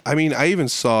 Yeah. I mean, I even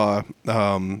saw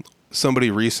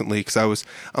somebody recently, because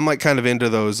I'm kind of into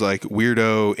those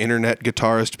weirdo internet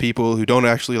guitarist people who don't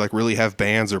actually really have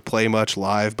bands or play much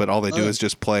live, but all they do is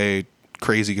just play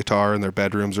crazy guitar in their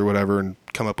bedrooms or whatever and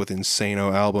come up with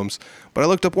insano albums. But I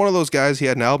looked up one of those guys. He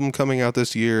had an album coming out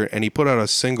this year, and he put out a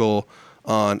single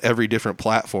on every different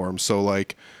platform. So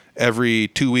every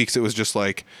 2 weeks it was just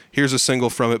here's a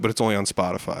single from it, but it's only on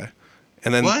Spotify.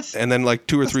 And then what? And then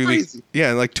 2 or 3 weeks. Crazy.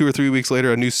 Yeah, and 2 or 3 weeks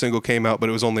later a new single came out, but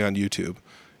it was only on YouTube.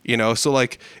 So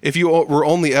if you were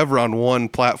only ever on one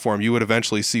platform, you would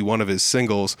eventually see one of his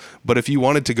singles. But if you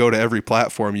wanted to go to every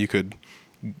platform, you could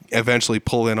eventually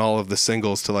pull in all of the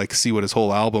singles to see what his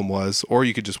whole album was, or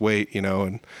you could just wait,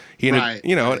 and he ended,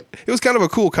 it was kind of a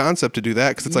cool concept to do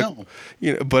that, because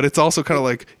it's but it's also kind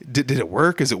of did it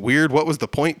work? Is it weird? What was the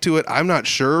point to it? I'm not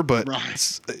sure, but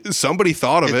somebody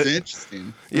thought of it. It's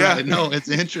interesting. Yeah. Right. No, it's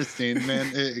interesting,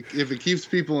 man. If it keeps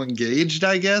people engaged,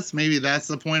 I guess maybe that's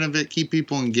the point of it. Keep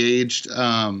people engaged.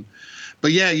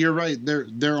 But yeah, you're right.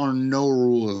 There are no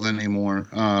rules anymore.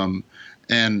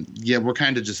 And yeah, we're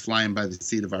kind of just flying by the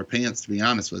seat of our pants, to be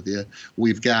honest with you.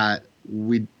 We've got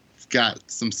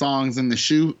some songs in the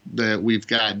shoot that we've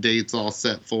got dates all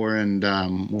set for, and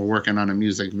we're working on a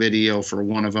music video for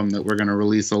one of them that we're going to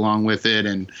release along with it,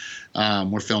 and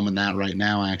we're filming that right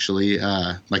now, actually.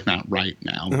 Like, not right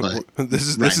now, but this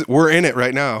is we're in it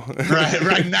right now.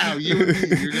 right now, you and me,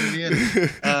 you're going to be in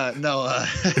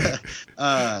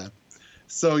it.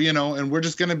 So, and we're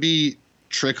just going to be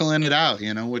trickling it out,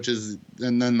 which is,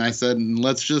 and then I said,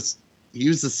 let's just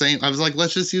use the same. I was like,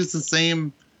 let's just use the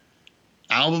same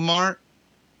album art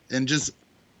and just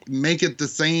make it the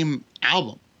same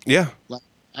album. Yeah.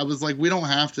 I was like, we don't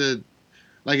have to,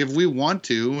 like, if we want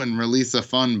to and release a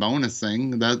fun bonus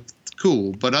thing, that's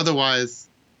cool. But otherwise,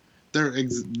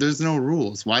 there's no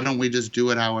rules. Why don't we just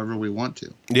do it however we want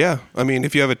to? Yeah. I mean,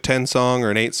 if you have a 10-song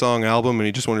or an 8-song album and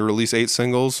you just want to release 8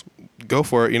 singles, go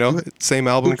for it, same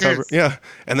album cover. Yeah.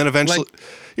 And then eventually,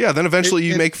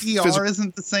 you make PR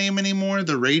isn't the same anymore.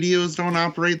 The radios don't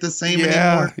operate the same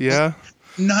anymore. Yeah.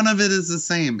 None of it is the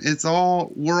same.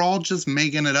 We're all just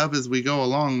making it up as we go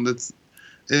along. It's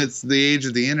the age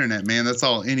of the internet, man. That's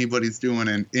all anybody's doing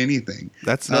in anything.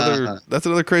 That's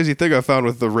another crazy thing I found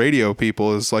with the radio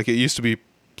people is, like, it used to be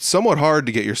somewhat hard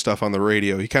to get your stuff on the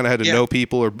radio. You kind of had to know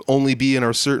people or only be in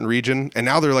a certain region. And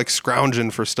now they're like scrounging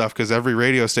for stuff because every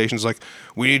radio station's like,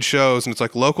 we need shows. And it's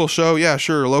like, local show? Yeah,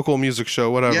 sure. Local music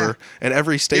show, whatever. Yeah. And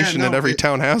every station in every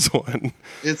town has one.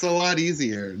 It's a lot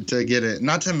easier to get it.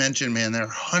 Not to mention, man, there are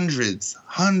hundreds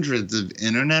of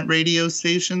internet radio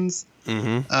stations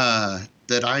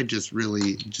that I just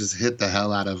really just hit the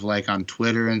hell out of, like on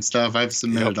Twitter and stuff. I've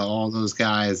submitted to all those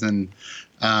guys, and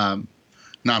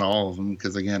not all of them,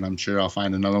 because again, I'm sure I'll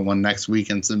find another one next week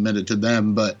and submit it to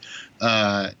them. But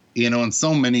and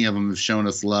so many of them have shown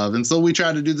us love, and so we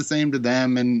try to do the same to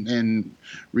them and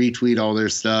retweet all their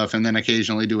stuff, and then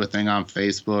occasionally do a thing on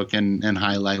Facebook and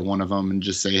highlight one of them and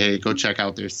just say, hey, go check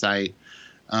out their site,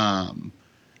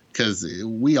 because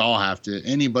we all have to.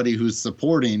 Anybody who's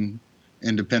supporting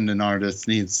independent artists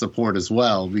needs support as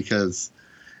well, because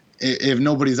if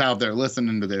nobody's out there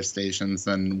listening to their stations,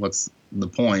 then what's the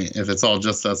point? If it's all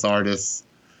just us artists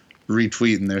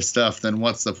retweeting their stuff, then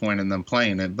what's the point in them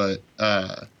playing it? But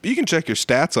you can check your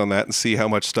stats on that and see how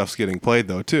much stuff's getting played,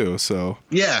 though, too. So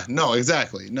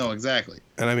exactly.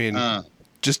 And I mean,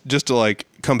 just to like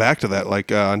come back to that,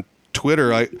 like on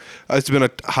Twitter, it's been a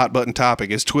hot button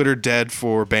topic. Is Twitter dead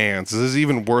for bands? Is it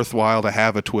even worthwhile to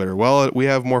have a Twitter? Well, we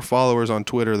have more followers on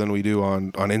Twitter than we do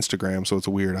on Instagram, so it's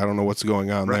weird. I don't know what's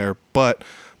going on there. But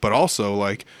also,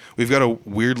 like, we've got a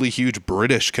weirdly huge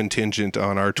British contingent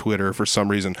on our Twitter for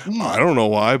some reason. I don't know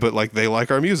why, but like they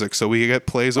like our music, so we get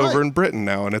plays over in Britain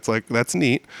now, and it's like, that's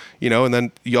neat, And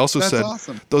then you also said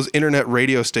awesome. Those internet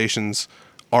radio stations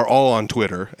are all on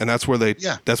Twitter, and that's where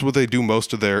that's what they do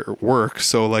most of their work.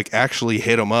 So like, actually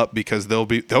hit them up, because they'll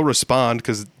respond,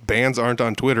 because bands aren't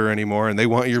on Twitter anymore and they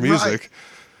want your music. Right.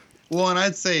 Well, and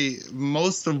I'd say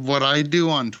most of what I do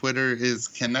on Twitter is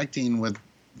connecting with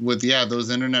those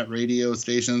internet radio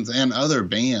stations and other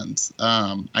bands.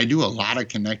 I do a lot of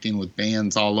connecting with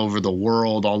bands all over the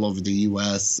world, all over the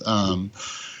US.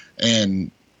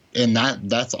 And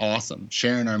that's awesome.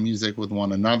 Sharing our music with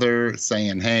one another,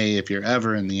 saying, hey, if you're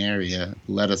ever in the area,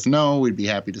 let us know. We'd be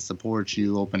happy to support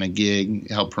you, open a gig,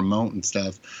 help promote and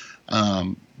stuff.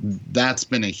 That's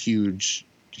been a huge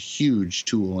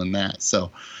tool in that.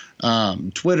 So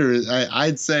Twitter,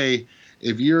 I'd say,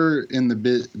 if you're in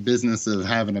the business of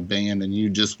having a band and you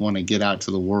just want to get out to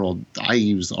the world, I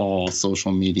use all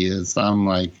social medias. I'm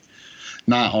like,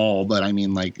 not all, but I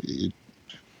mean, like,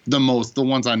 the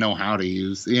ones I know how to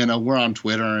use. We're on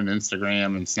Twitter and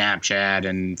Instagram and Snapchat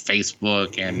and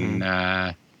Facebook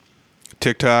and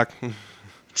TikTok.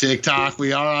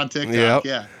 We are on TikTok.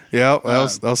 Yep. Yeah.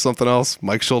 That was something else.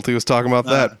 Mike Schulte was talking about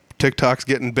that. TikTok's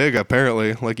getting big,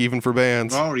 apparently, like, even for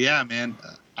bands. Oh yeah, man.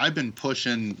 I've been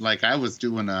pushing, like, I was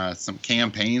doing some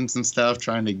campaigns and stuff,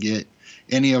 trying to get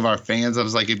any of our fans. I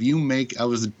was like, I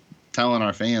was telling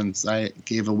our fans, I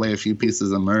gave away a few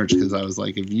pieces of merch, because I was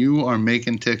like, if you are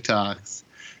making TikToks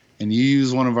and you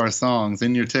use one of our songs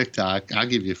in your TikTok, I'll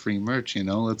give you free merch.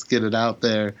 Let's get it out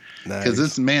there, because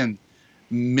it's, man,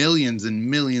 millions and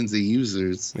millions of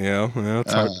users. Yeah,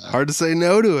 it's hard to say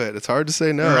no to it. It's hard to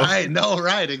say no.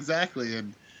 Right, exactly.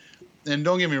 And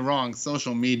don't get me wrong,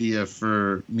 social media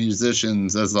for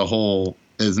musicians as a whole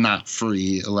is not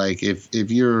free. Like,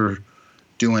 if you're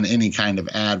doing any kind of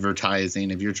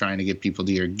advertising, if you're trying to get people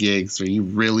to your gigs or you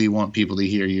really want people to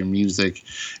hear your music,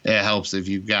 it helps if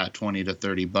you've got 20 to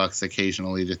 30 bucks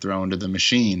occasionally to throw into the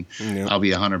machine. Yeah. I'll be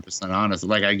 100% honest.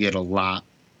 Like, I get a lot,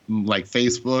 like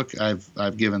Facebook,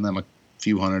 I've given them a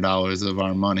few $100s of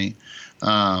our money.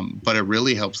 But it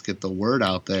really helps get the word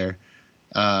out there.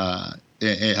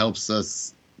 It helps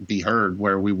us be heard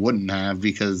where we wouldn't have,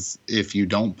 because if you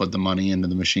don't put the money into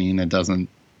the machine, it doesn't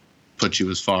put you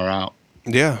as far out.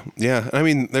 Yeah. I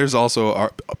mean, there's also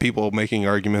people making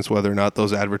arguments whether or not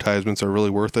those advertisements are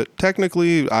really worth it.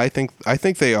 Technically, I think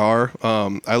they are.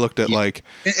 I looked at and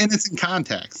it's in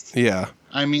context. Yeah.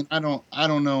 I mean, I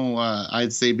don't know.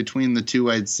 I'd say between the two,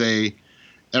 I'd say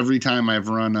every time I've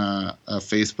run a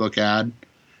Facebook ad,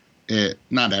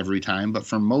 not every time, but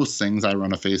for most things I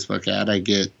run a Facebook ad, I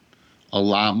get a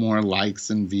lot more likes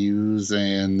and views,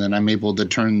 and then I'm able to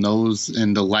turn those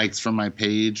into likes from my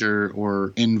page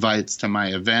or invites to my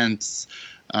events,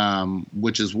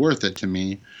 which is worth it to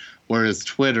me. Whereas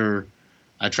Twitter,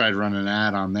 I tried running an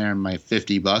ad on there and my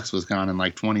 $50 was gone in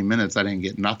like 20 minutes. I didn't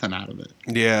get nothing out of it.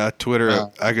 Yeah, Twitter,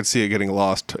 I could see it getting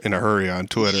lost in a hurry on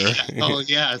Twitter.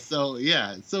 So,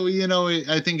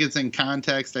 I think it's in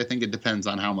context. I think it depends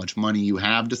on how much money you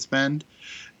have to spend.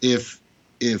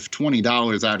 If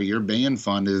 $20 out of your band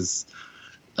fund is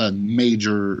a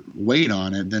major weight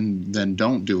on it, then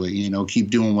don't do it. Keep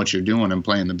doing what you're doing and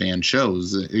playing the band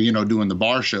shows, doing the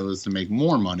bar shows to make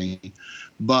more money.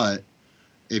 But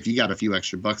if you got a few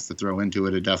extra bucks to throw into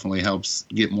it, it definitely helps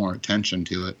get more attention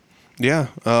to it. Yeah.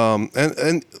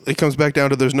 And it comes back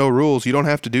down to there's no rules. You don't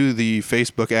have to do the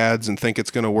Facebook ads and think it's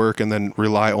going to work and then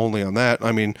rely only on that.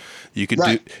 I mean, you could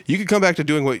come back to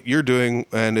doing what you're doing,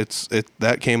 and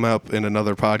that came up in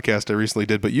another podcast I recently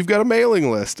did, but you've got a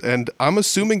mailing list, and I'm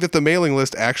assuming that the mailing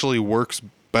list actually works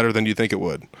better than you think it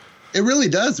would. It really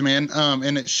does, man.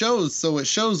 And it shows. So it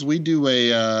shows we do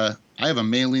I have a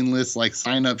mailing list, like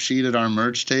sign up sheet at our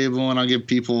merch table, and I'll give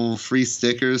people free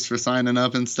stickers for signing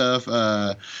up and stuff.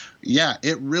 Yeah,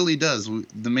 it really does.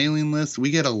 The mailing list, we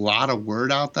get a lot of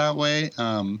word out that way.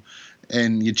 And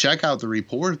you check out the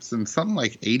reports, and something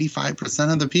like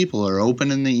 85% of the people are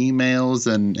opening the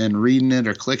emails and reading it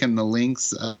or clicking the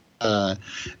links.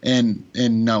 And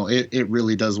no, it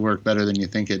really does work better than you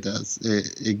think it does.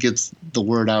 It gets the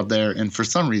word out there, and for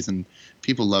some reason,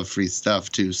 people love free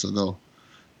stuff too, so they'll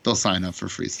sign up for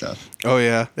free stuff. Oh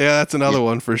yeah, that's another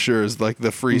one for sure. Is like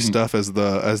the free stuff as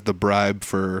the bribe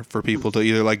for people to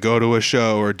either like go to a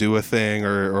show or do a thing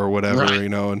or whatever, right.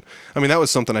 And I mean, that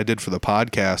was something I did for the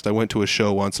podcast. I went to a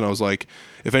show once and I was like,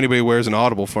 if anybody wears an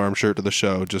Audible Farm shirt to the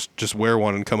show, just wear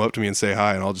one and come up to me and say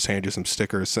hi, and I'll just hand you some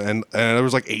stickers. And there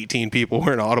was like 18 people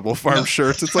wearing Audible Farm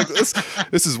shirts. It's like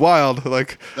this is wild.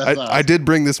 Like I did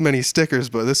bring this many stickers,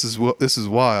 but this is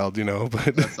wild,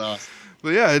 But that's awesome.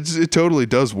 But yeah, it totally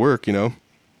does work,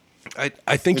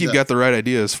 I think you've got the right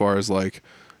idea as far as like,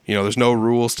 there's no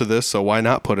rules to this, so why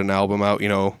not put an album out,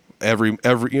 every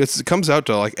it comes out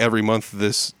to like every month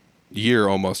this year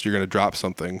almost, you're going to drop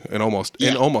something in almost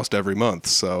every month.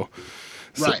 So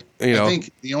right. I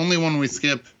think the only one we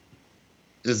skip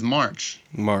is March.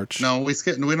 No, we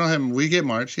get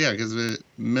March, yeah, because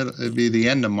it'd be the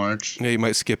end of March. Yeah, you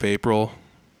might skip April.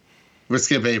 We'll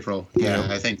skip April. Yeah,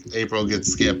 I think April gets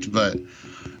skipped, but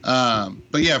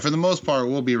yeah, for the most part,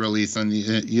 we'll be releasing,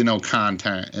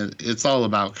 content. It's all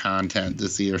about content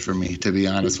this year for me, to be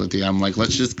honest with you. I'm like,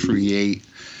 let's just create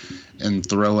and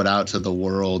throw it out to the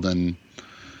world and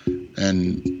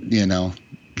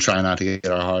try not to get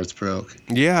our hearts broke.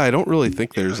 Yeah, I don't really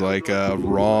think there's like a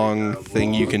wrong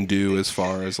thing you can do as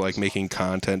far as like making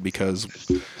content, because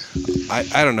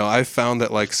I don't know. I've found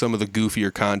that like some of the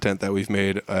goofier content that we've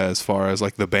made as far as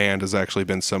like the band has actually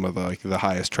been some of the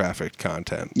highest trafficked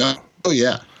content. No. Oh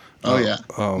yeah.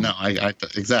 No, I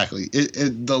exactly.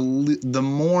 The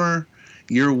more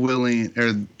you're willing,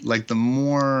 or like the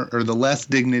more or the less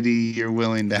dignity you're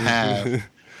willing to have,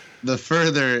 the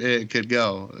further it could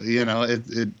go.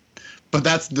 But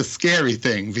that's the scary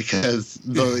thing, because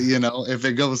if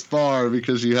it goes far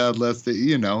because you have less,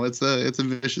 it's a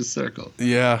vicious circle.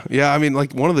 Yeah. I mean,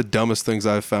 like one of the dumbest things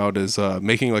I've found is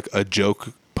making like a joke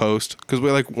post, because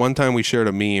one time we shared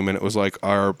a meme and it was like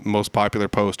our most popular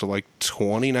post of like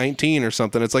 2019 or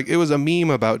something. It's like it was a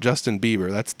meme about Justin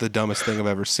Bieber. That's the dumbest thing I've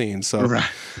ever seen. So right.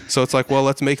 So it's like, well,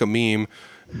 let's make a meme,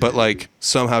 but like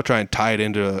somehow try and tie it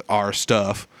into our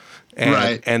stuff.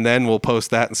 And then we'll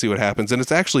post that and see what happens. And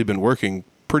it's actually been working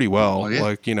pretty well. Oh, yeah.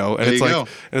 Like, and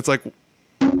it's like,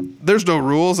 there's no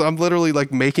rules. I'm literally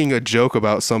like making a joke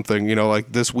about something, you know,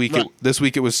 like this week. Right. This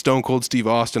week it was Stone Cold Steve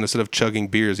Austin. Instead of chugging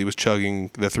beers, he was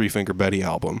chugging the Three Finger Betty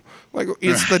album. Like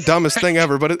it's the dumbest thing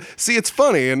ever, but it's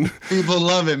funny and People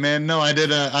love it, man. No, I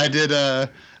did a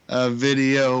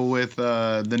video with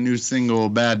the new single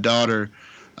 "Bad Daughter,"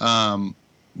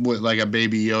 with like a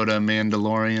Baby Yoda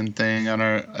Mandalorian thing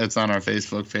it's on our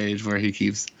Facebook page where he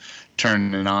keeps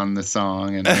turning on the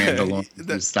song and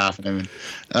Mandalorian stopping him.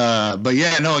 But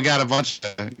yeah, no, it got a bunch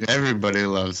of everybody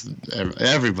loves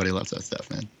that stuff,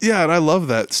 man. yeah, and I love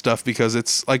that stuff because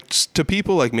it's like to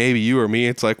people like maybe you or me,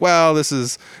 it's like, wow, it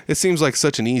seems like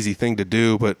such an easy thing to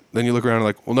do, but then you look around and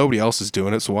like, well, nobody else is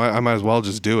doing it, so I might as well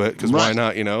just do it because why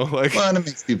not, you know? Like, well, and it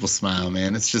makes people smile,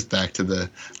 man. It's just back to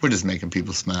we're just making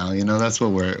people smile, you know. That's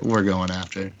what we're going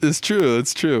after. It's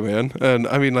true, man. And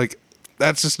I mean, like,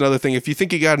 that's just another thing. If you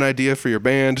think you got an idea for your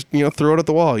band, you know, throw it at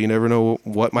the wall. You never know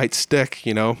what might stick,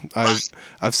 you know.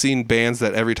 I've seen bands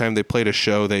that every time they played a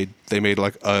show, they made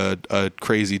like a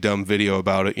crazy dumb video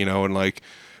about it, you know, and like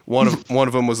one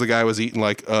of them was the guy was eating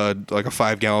like a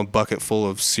 5-gallon bucket full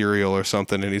of cereal or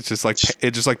something, and it's just like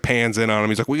it just like pans in on him.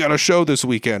 He's like, "We got a show this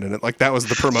weekend," and that was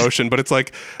the promotion. But it's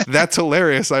like that's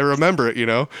hilarious. I remember it, you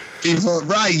know. People,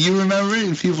 right? You remember it,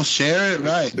 and people share it,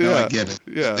 right? No, Yeah, I get it.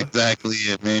 yeah. That's exactly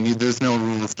it, man. There's no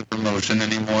rules to promotion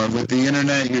anymore. With the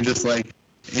internet, you're just like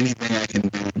anything I can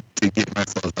do to get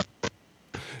myself out.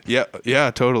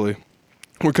 Yeah, totally.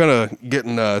 We're kind of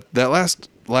getting that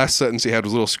last sentence he had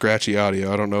was a little scratchy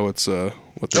audio. I don't know what the.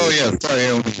 Oh yeah,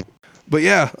 sorry. But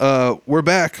yeah, we're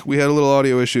back. We had a little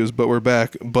audio issues, but we're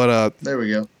back. But There we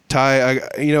go. Ty,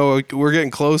 we're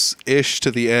getting close-ish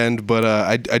to the end, but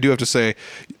I do have to say,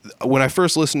 when I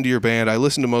first listened to your band, I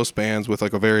listened to most bands with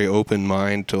like a very open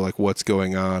mind to like what's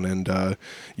going on, and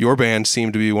your band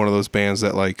seemed to be one of those bands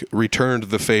that like returned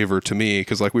the favor to me,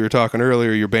 because like we were talking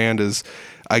earlier, your band is,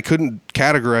 I couldn't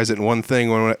categorize it in one thing.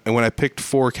 When I picked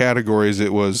 4 categories,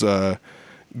 it was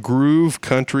groove,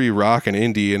 country, rock, and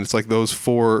indie, and it's like those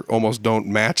 4 almost don't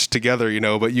match together, you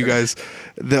know. But you guys,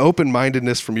 the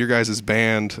open-mindedness from your guys'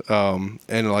 band, and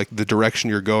like the direction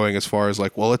you're going as far as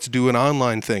like, well, let's do an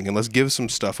online thing and let's give some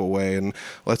stuff away and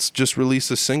let's just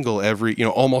release a single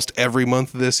almost every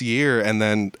month this year, and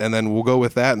then we'll go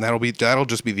with that, and that'll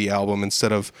just be the album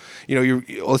instead of,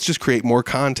 let's just create more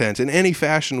content in any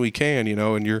fashion we can, you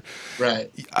know. And you're right.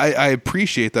 I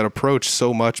appreciate that approach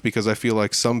so much, because I feel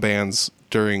like some bands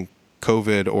during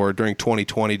COVID or during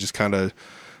 2020 just kind of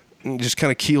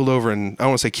keeled over, and I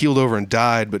don't want to say keeled over and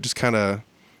died, but just kind of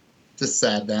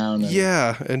sat down.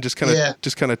 And just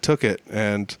kind of took it.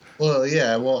 And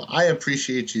well, I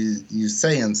appreciate you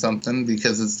saying something,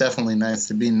 because it's definitely nice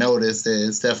to be noticed.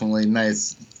 It's definitely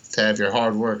nice to have your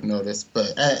hard work noticed.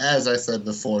 But as I said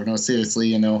before, no,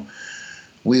 seriously,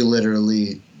 we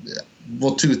literally,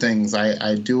 2 things.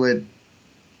 I do it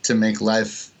to make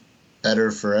life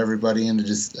better for everybody and to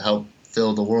just help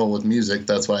fill the world with music.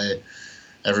 That's why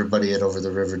everybody at Over the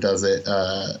River does it.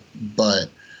 But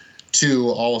 2,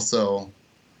 also,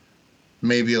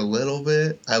 maybe a little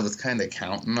bit, I was kind of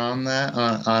counting on that,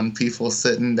 on people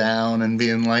sitting down and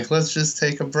being like, let's just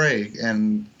take a break.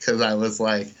 And because I was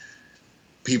like,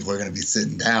 people are going to be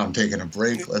sitting down taking a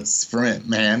break. Let's sprint,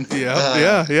 man.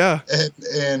 Yeah.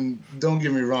 And don't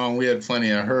get me wrong, we had plenty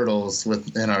of hurdles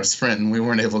in our sprint, and we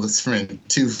weren't able to sprint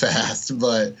too fast,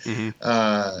 but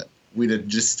we'd have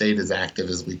just stayed as active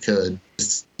as we could.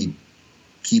 Just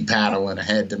keep paddling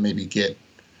ahead to maybe get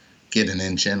an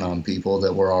inch in on people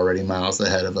that were already miles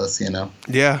ahead of us,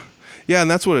 Yeah, and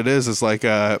that's what it is. It's like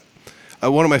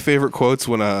one of my favorite quotes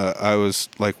when I was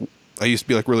like, I used to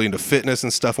be like really into fitness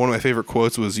and stuff. One of my favorite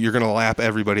quotes was, "You're going to lap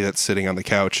everybody that's sitting on the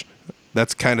couch."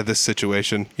 That's kind of this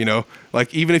situation,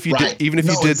 like even if you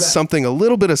did something, a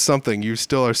little bit of something, you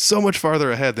still are so much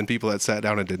farther ahead than people that sat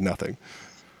down and did nothing.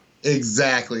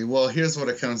 Exactly. Well, here's what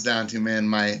it comes down to, man.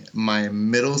 My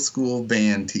middle school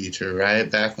band teacher, right?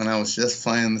 Back when I was just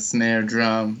playing the snare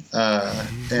drum,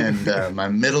 and my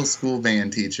middle school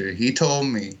band teacher, he told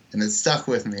me, and it stuck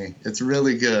with me. It's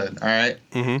really good. All right.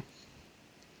 Mm-hmm.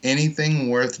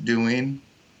 Anything worth doing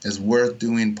is worth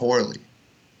doing poorly.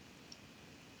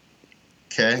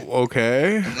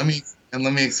 Okay. And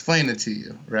let me explain it to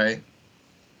you, right?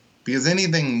 Because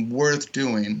anything worth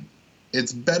doing,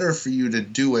 it's better for you to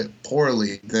do it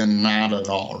poorly than not at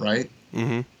all, right?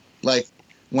 Mm-hmm. Like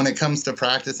when it comes to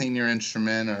practicing your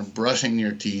instrument or brushing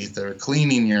your teeth or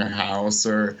cleaning your house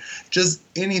or just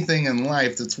anything in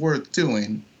life that's worth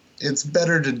doing, it's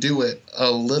better to do it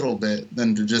a little bit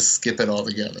than to just skip it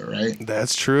altogether, right?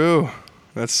 That's true.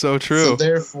 That's so true. So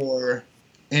therefore,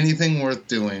 anything worth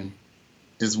doing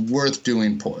is worth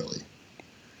doing poorly.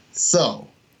 So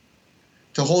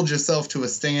to hold yourself to a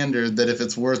standard that if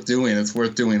it's worth doing, it's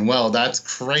worth doing well, that's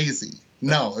crazy.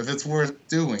 No, if it's worth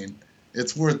doing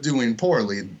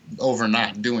poorly over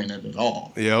not doing it at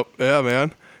all. Yep. Yeah,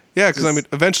 man. Yeah, because I mean,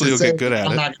 eventually you'll get good at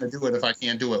I'm it. not going to do it if I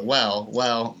can't do it well.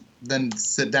 Well, then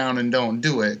sit down and don't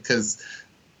do it, because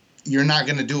you're not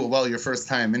going to do it well your first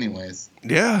time anyways.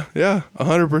 Yeah,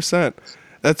 100%.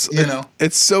 That's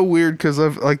it's so weird because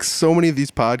I've like so many of these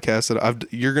podcasts that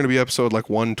you're going to be episode like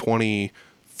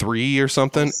 123 or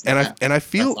something, and I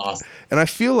feel awesome. And I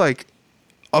feel like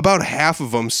about half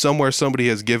of them somewhere somebody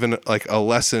has given like a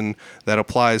lesson that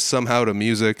applies somehow to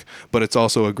music, but it's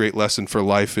also a great lesson for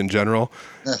life in general.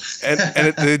 and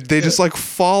they just like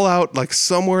fall out like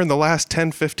somewhere in the last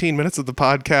 10-15 minutes of the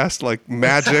podcast like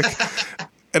magic.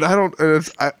 And I'm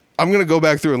going to go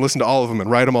back through and listen to all of them and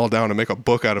write them all down and make a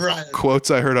book out of quotes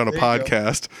I heard on a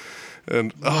podcast.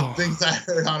 And things I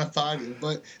heard on a podcast.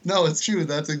 But no, it's true.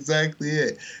 That's exactly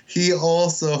it. He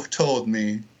also told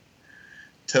me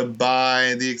to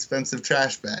buy the expensive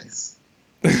trash bags.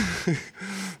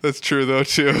 That's true, though,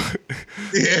 too.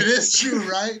 It is true,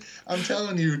 right? I'm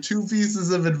telling you, 2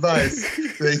 pieces of advice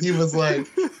that he was like,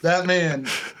 that man,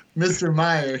 Mr.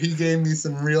 Meyer, he gave me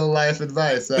some real life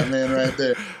advice, that man right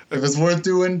there. If it's worth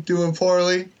doing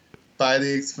poorly, buy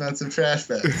the expensive trash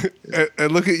bags.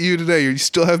 And look at you today. You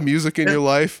still have music in your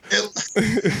life.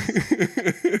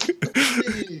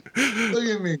 Look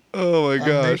at me. Oh, my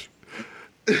gosh.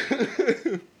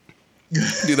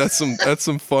 Dude, that's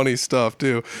some funny stuff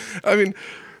too. I mean,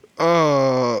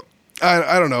 I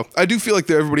don't know. I do feel like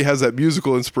everybody has that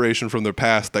musical inspiration from their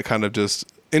past that kind of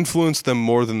just influenced them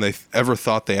more than they ever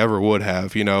thought they ever would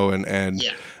have, and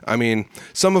yeah. I mean,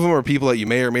 some of them are people that you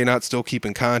may or may not still keep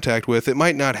in contact with. It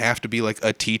might not have to be like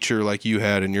a teacher like you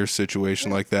had in your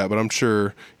situation like that, but I'm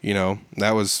sure,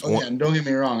 that was... Yeah, and don't get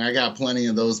me wrong, I got plenty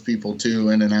of those people too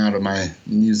in and out of my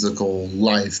musical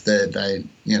life that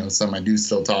some I do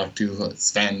still talk to, like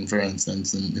Sven, for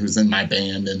instance, and who's in my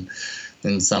band, and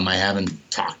then some I haven't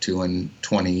talked to in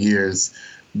 20 years.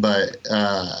 But,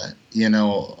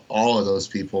 all of those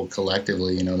people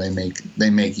collectively, they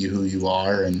make you who you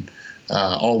are, and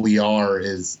all we are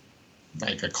is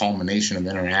like a culmination of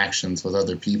interactions with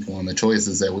other people and the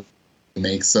choices that we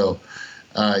make. So,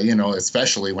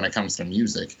 especially when it comes to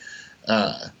music.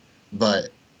 But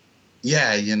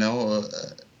yeah,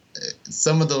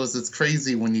 some of those, it's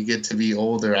crazy when you get to be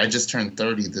older. I just turned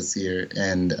 30 this year,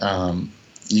 and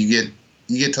you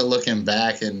get to looking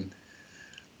back, and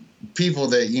people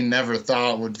that you never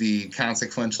thought would be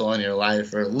consequential in your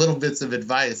life, or little bits of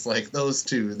advice like those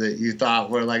 2 that you thought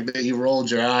were like, that you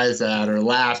rolled your eyes at or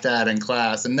laughed at in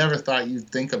class and never thought you'd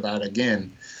think about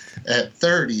again. At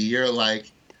 30, you're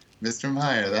like, Mr.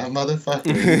 Meyer, that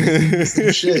motherfucker, he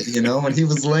some shit, when he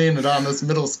was laying it on us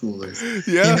middle schoolers.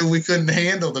 Yeah. He knew we couldn't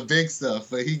handle the big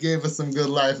stuff, but he gave us some good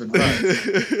life advice.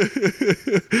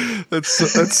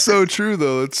 That's so true,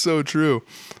 though. It's so true.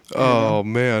 Oh,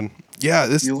 man.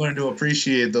 Yeah, you learn to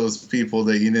appreciate those people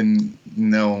that you didn't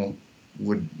know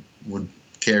would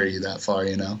carry you that far,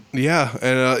 Yeah,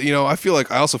 and I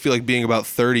also feel like being about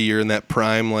 30, you're in that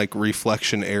prime like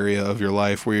reflection area of your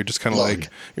life where you're just kind of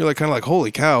like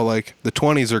holy cow, like the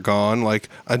 20s are gone, like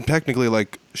I'm technically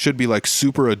like should be like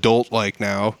super adult like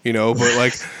now,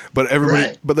 but everybody,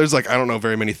 right. But there's like, I don't know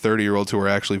very many 30-year-olds who are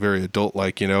actually very adult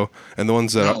like, and the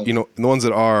ones that the ones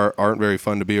that aren't very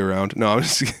fun to be around. No, I'm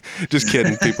just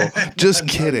kidding, people. Just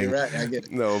kidding. Right. I get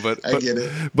it. No, but I get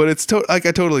it. But it's I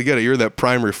totally get it. You're that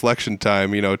prime reflection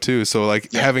time, too. So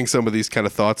like having some of these kind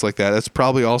of thoughts like that, that's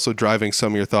probably also driving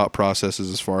some of your thought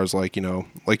processes as far as like,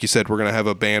 like you said, we're going to have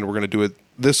a band, we're going to do it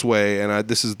this way, and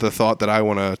this is the thought that I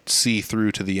want to see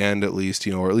through to the end at least,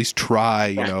 or at least try,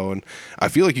 and I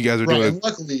feel like you guys are doing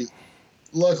it.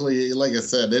 Luckily, like I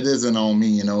said, it isn't all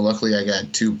me, luckily I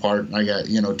got 2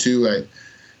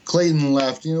 Clayton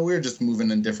left, we were just moving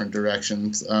in different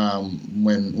directions.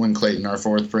 When Clayton, our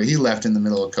 4th brother, he left in the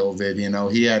middle of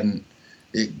COVID,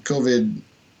 COVID,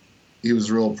 he was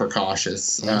real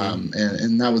precautious,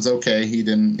 and that was okay. He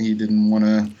didn't want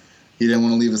to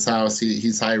leave his house.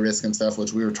 He's high risk and stuff,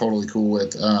 which we were totally cool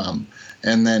with.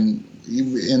 And then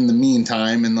in the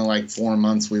meantime, in the like 4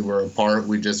 months we were apart,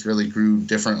 we just really grew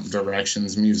different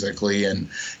directions musically, and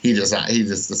he just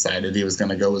decided he was going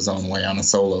to go his own way on a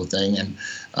solo thing, and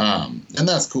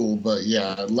that's cool. But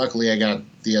yeah, luckily I got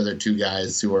the other 2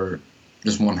 guys who are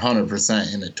just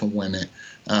 100% in it to win it.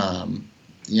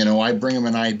 I bring them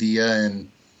an idea, and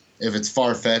if it's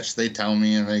far-fetched, they tell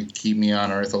me, and they keep me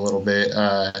on earth a little bit.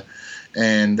 But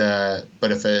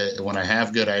when I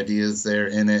have good ideas, they're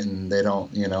in it, and they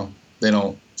don't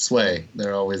sway. They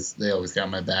always got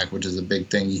my back, which is a big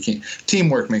thing.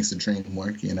 Teamwork makes the dream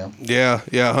work, you know. Yeah,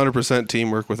 100%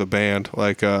 teamwork with a band.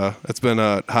 Like it's been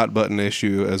a hot button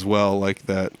issue as well. Like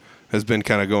that has been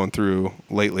kind of going through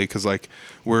lately because like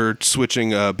we're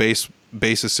switching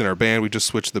bassists in our band. We just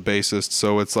switched the bassist,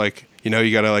 so it's like, you know,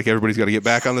 you gotta, like, everybody's got to get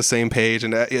back on the same page,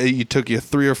 and it took you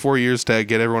 3 or 4 years to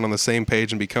get everyone on the same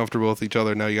page and be comfortable with each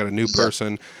other. Now you got a new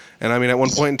person, and I mean, at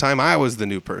one point in time, I was the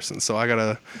new person, so I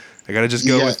gotta just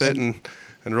go with it and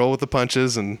roll with the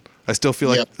punches. And I still feel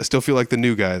like the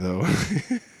new guy though.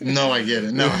 No, I get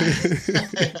it. No,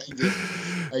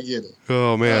 I get it.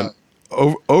 Oh man.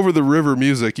 Over the River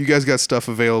Music, you guys got stuff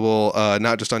available,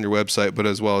 not just on your website, but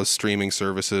as well as streaming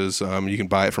services. You can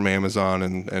buy it from Amazon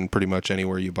and pretty much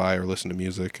anywhere you buy or listen to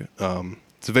music.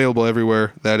 It's available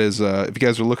everywhere. That is, if you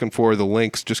guys are looking for the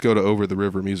links, just go to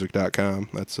overtherivermusic.com.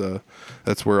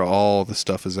 That's where all the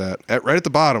stuff is at right at the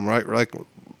bottom, right? Like,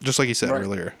 just like you said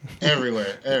earlier.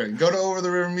 Everywhere. Go to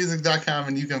overtherivermusic.com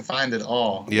and you can find it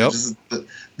all. Yep. Just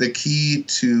the key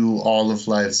to all of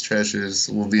life's treasures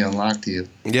will be unlocked to you.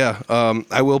 Yeah.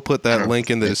 I will put that link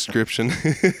in the description.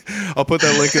 I'll put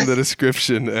that link in the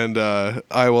description, and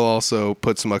I will also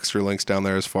put some extra links down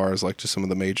there as far as like just some of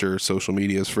the major social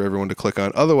medias for everyone to click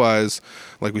on. Otherwise,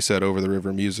 like we said, Over the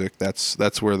River Music,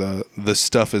 that's where the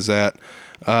stuff is at.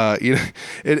 You know,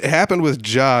 it happened with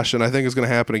Josh, and I think it's going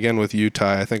to happen again with you,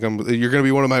 Ty. I think you're going to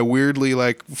be one of my weirdly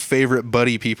like favorite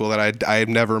buddy people that I have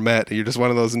never met. You're just one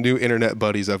of those new internet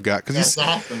buddies I've got. That's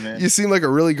awesome, man. You seem like a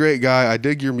really great guy. I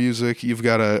dig your music. You've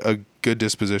got a good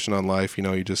disposition on life. You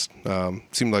know, you just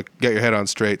seem like get your head on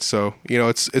straight. So, you know,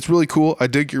 it's really cool. I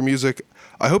dig your music.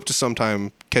 I hope to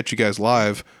sometime catch you guys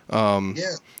live. Where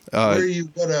are you?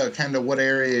 What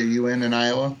area are you in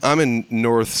Iowa? I'm in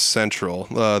North Central.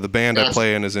 The band I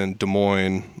play in is in Des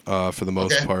Moines for the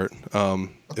most part.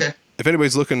 If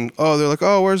anybody's looking, they're like,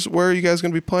 where are you guys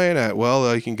going to be playing at?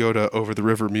 Well, you can go to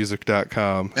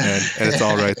overtherivermusic.com and it's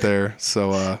all right there.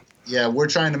 So yeah, we're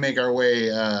trying to make our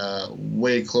way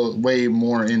way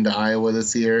more into Iowa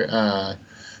this year.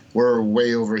 We're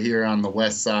way over here on the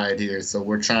west side here, so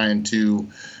we're trying to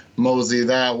mosey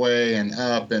that way and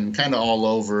up and kind of all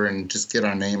over and just get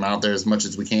our name out there as much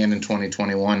as we can in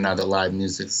 2021 now that live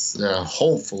music's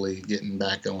hopefully getting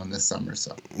back going this summer.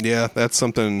 So yeah, that's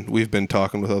something we've been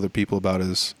talking with other people about,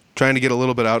 is trying to get a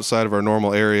little bit outside of our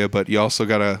normal area, but you also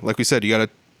gotta, like we said, you gotta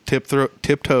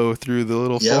tiptoe through the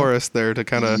little forest there to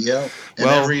kind of and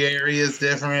every area is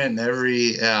different, and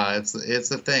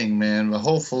it's a thing, man. But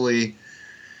hopefully,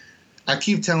 I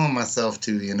keep telling myself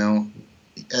too, you know,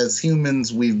 as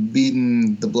humans, we've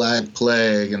beaten the Black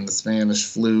Plague and the Spanish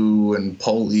flu and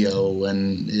polio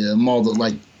and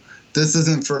like, this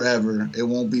isn't forever. It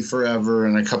won't be forever.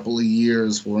 In a couple of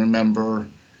years, we'll remember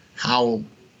how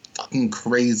fucking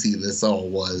crazy this all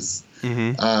was.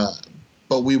 Mm-hmm.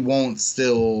 But we won't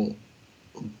still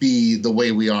be the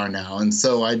way we are now. And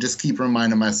so I just keep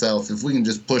reminding myself, if we can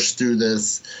just push through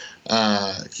this,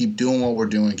 keep doing what we're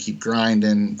doing, keep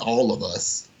grinding, all of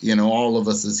us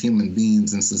as human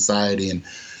beings in society, and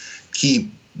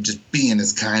keep just being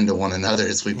as kind to one another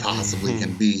as we possibly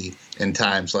can be in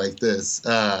times like this,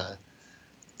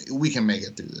 we can make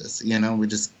it through this. You know, we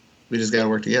just got to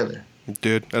work together.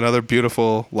 Dude, another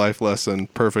beautiful life lesson.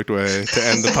 Perfect way to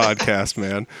end the podcast,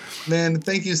 man. Man,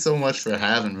 thank you so much for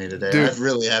having me today. Dude, I've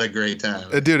really had a great time.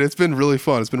 Dude, it's been really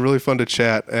fun. It's been really fun to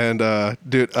chat. And,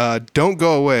 dude, don't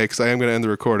go away because I am going to end the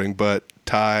recording. But,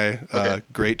 Ty,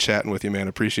 great chatting with you, man.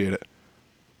 Appreciate it.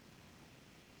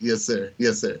 Yes, sir.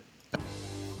 Yes, sir.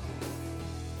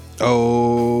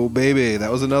 Oh, baby.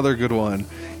 That was another good one.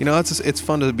 You know, it's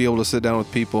fun to be able to sit down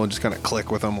with people and just kind of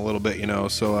click with them a little bit, you know.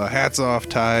 So hats off,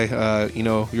 Ty. You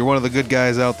know, you're one of the good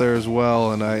guys out there as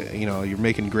well, and you're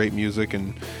making great music,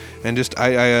 and just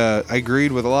I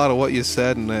agreed with a lot of what you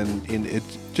said, and it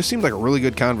just seemed like a really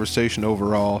good conversation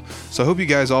overall. So I hope you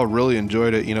guys all really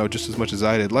enjoyed it, you know, just as much as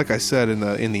I did. Like I said in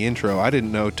the intro, I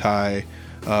didn't know Ty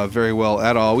very well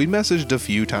at all. We messaged a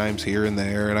few times here and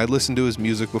there, and I'd listened to his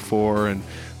music before, and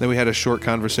then we had a short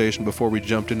conversation before we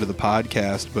jumped into the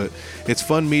podcast. But it's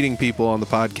fun meeting people on the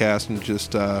podcast and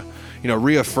just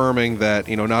reaffirming that,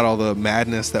 you know, not all the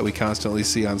madness that we constantly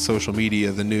see on social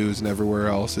media, the news, and everywhere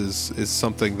else is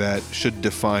something that should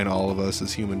define all of us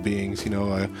as human beings. You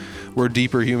know, we're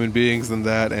deeper human beings than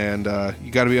that, and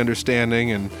you got to be understanding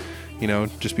and, you know,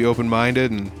 just be open-minded.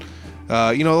 And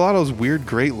a lot of those weird,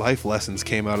 great life lessons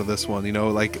came out of this one. You know,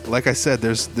 like I said,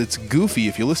 it's goofy.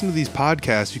 If you listen to these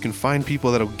podcasts, you can find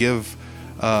people that'll give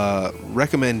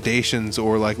recommendations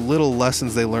or like little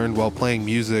lessons they learned while playing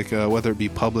music, whether it be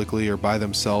publicly or by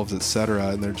themselves, etc.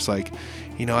 And they're just like,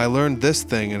 I learned this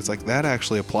thing, and it's like that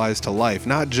actually applies to life,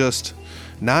 not just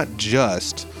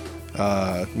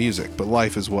music, but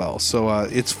life as well. So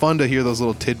it's fun to hear those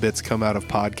little tidbits come out of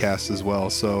podcasts as well.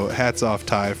 So hats off,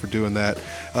 Ty, for doing that.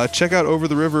 Check out Over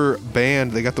the River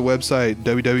Band. They got the website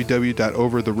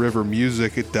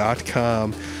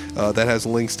www.overtherivermusic.com. That has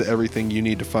links to everything you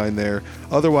need to find there.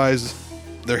 Otherwise,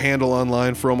 their handle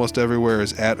online for almost everywhere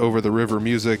is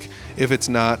 @OverTheRiverMusic. If it's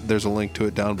not, there's a link to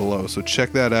it down below. So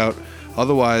check that out.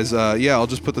 Otherwise, I'll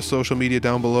just put the social media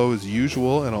down below as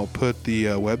usual, and I'll put the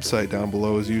website down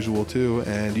below as usual too.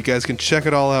 And you guys can check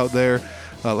it all out there.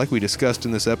 Like we discussed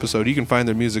in this episode, you can find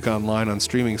their music online on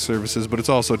streaming services, but it's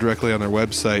also directly on their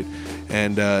website.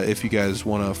 And if you guys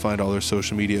want to find all their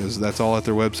social medias, that's all at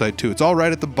their website too. It's all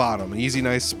right at the bottom. An easy,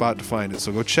 nice spot to find it.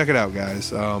 So go check it out,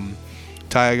 guys.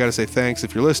 Ty, I got to say thanks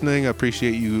if you're listening. I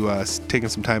appreciate you taking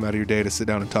some time out of your day to sit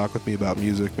down and talk with me about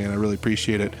music, man. I really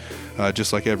appreciate it.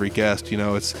 Just like every guest,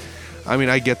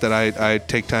 I get that I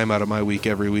take time out of my week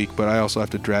every week, but I also have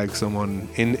to drag someone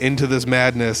into this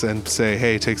madness and say,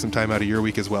 hey, take some time out of your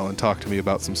week as well and talk to me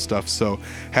about some stuff. So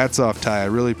hats off, Ty. I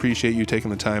really appreciate you taking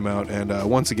the time out. And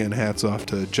once again, hats off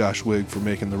to Josh Wigg for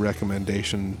making the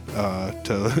recommendation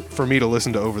for me to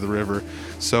listen to Over the River.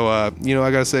 So, I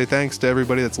got to say thanks to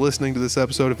everybody that's listening to this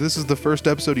episode. If this is the first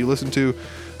episode you listen to,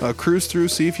 cruise through,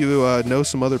 see if you know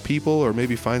some other people, or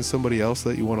maybe find somebody else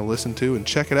that you want to listen to and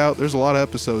check it out. There's a lot of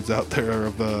episodes out there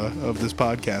of this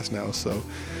podcast now, so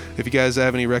if you guys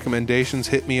have any recommendations,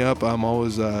 hit me up. I'm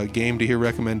always game to hear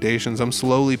recommendations. I'm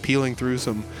slowly peeling through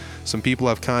some people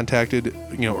I've contacted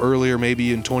earlier,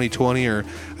 maybe in 2020, or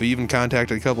I've even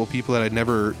contacted a couple of people that I'd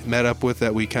never met up with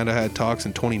that we kind of had talks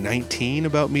in 2019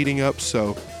 about meeting up.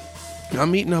 So I'm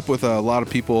meeting up with a lot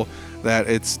of people that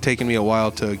it's taken me a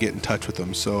while to get in touch with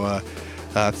them. So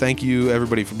thank you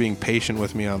everybody for being patient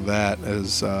with me on that,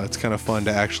 as it's kind of fun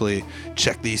to actually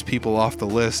check these people off the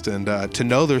list and to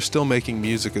know they're still making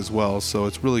music as well. So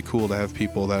it's really cool to have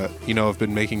people that have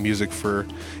been making music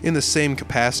in the same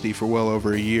capacity for well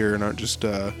over a year and aren't just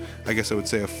I guess I would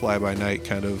say a fly-by-night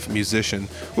kind of musician,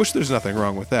 which there's nothing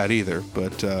wrong with that either,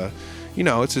 but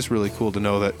it's just really cool to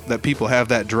know that people have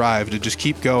that drive to just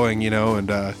keep going,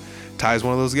 and Ty's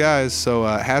one of those guys. So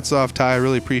hats off, Ty. I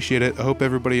really appreciate it. I hope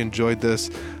everybody enjoyed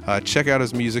this. Check out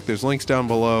his music. There's links down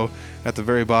below. At the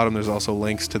very bottom, there's also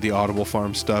links to the Audible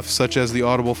Farm stuff, such as the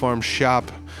Audible Farm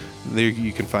shop. There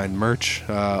you can find merch,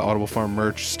 Audible Farm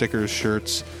merch, stickers,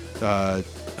 shirts,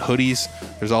 hoodies.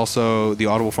 There's also the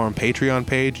Audible Farm Patreon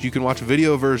page. You can watch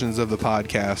video versions of the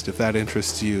podcast if that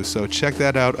interests you. So check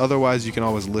that out. Otherwise, you can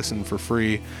always listen for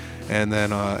free. And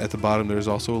then at the bottom, there's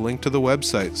also a link to the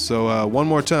website. So one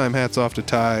more time, hats off to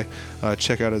Ty.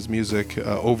 Check out his music,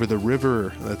 Over the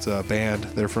River. That's a band.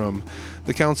 They're from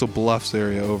the Council Bluffs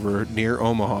area over near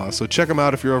Omaha. So check them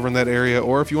out if you're over in that area,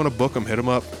 or if you want to book them, hit them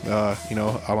up.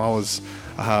 I'm always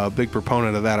a big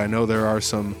proponent of that. I know there are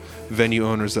some venue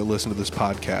owners that listen to this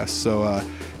podcast. So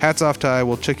hats off, Ty.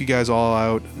 We'll check you guys all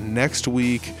out next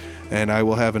week. And I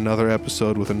will have another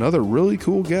episode with another really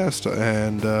cool guest.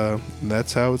 And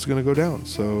that's how it's going to go down.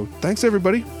 So thanks,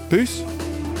 everybody. Peace.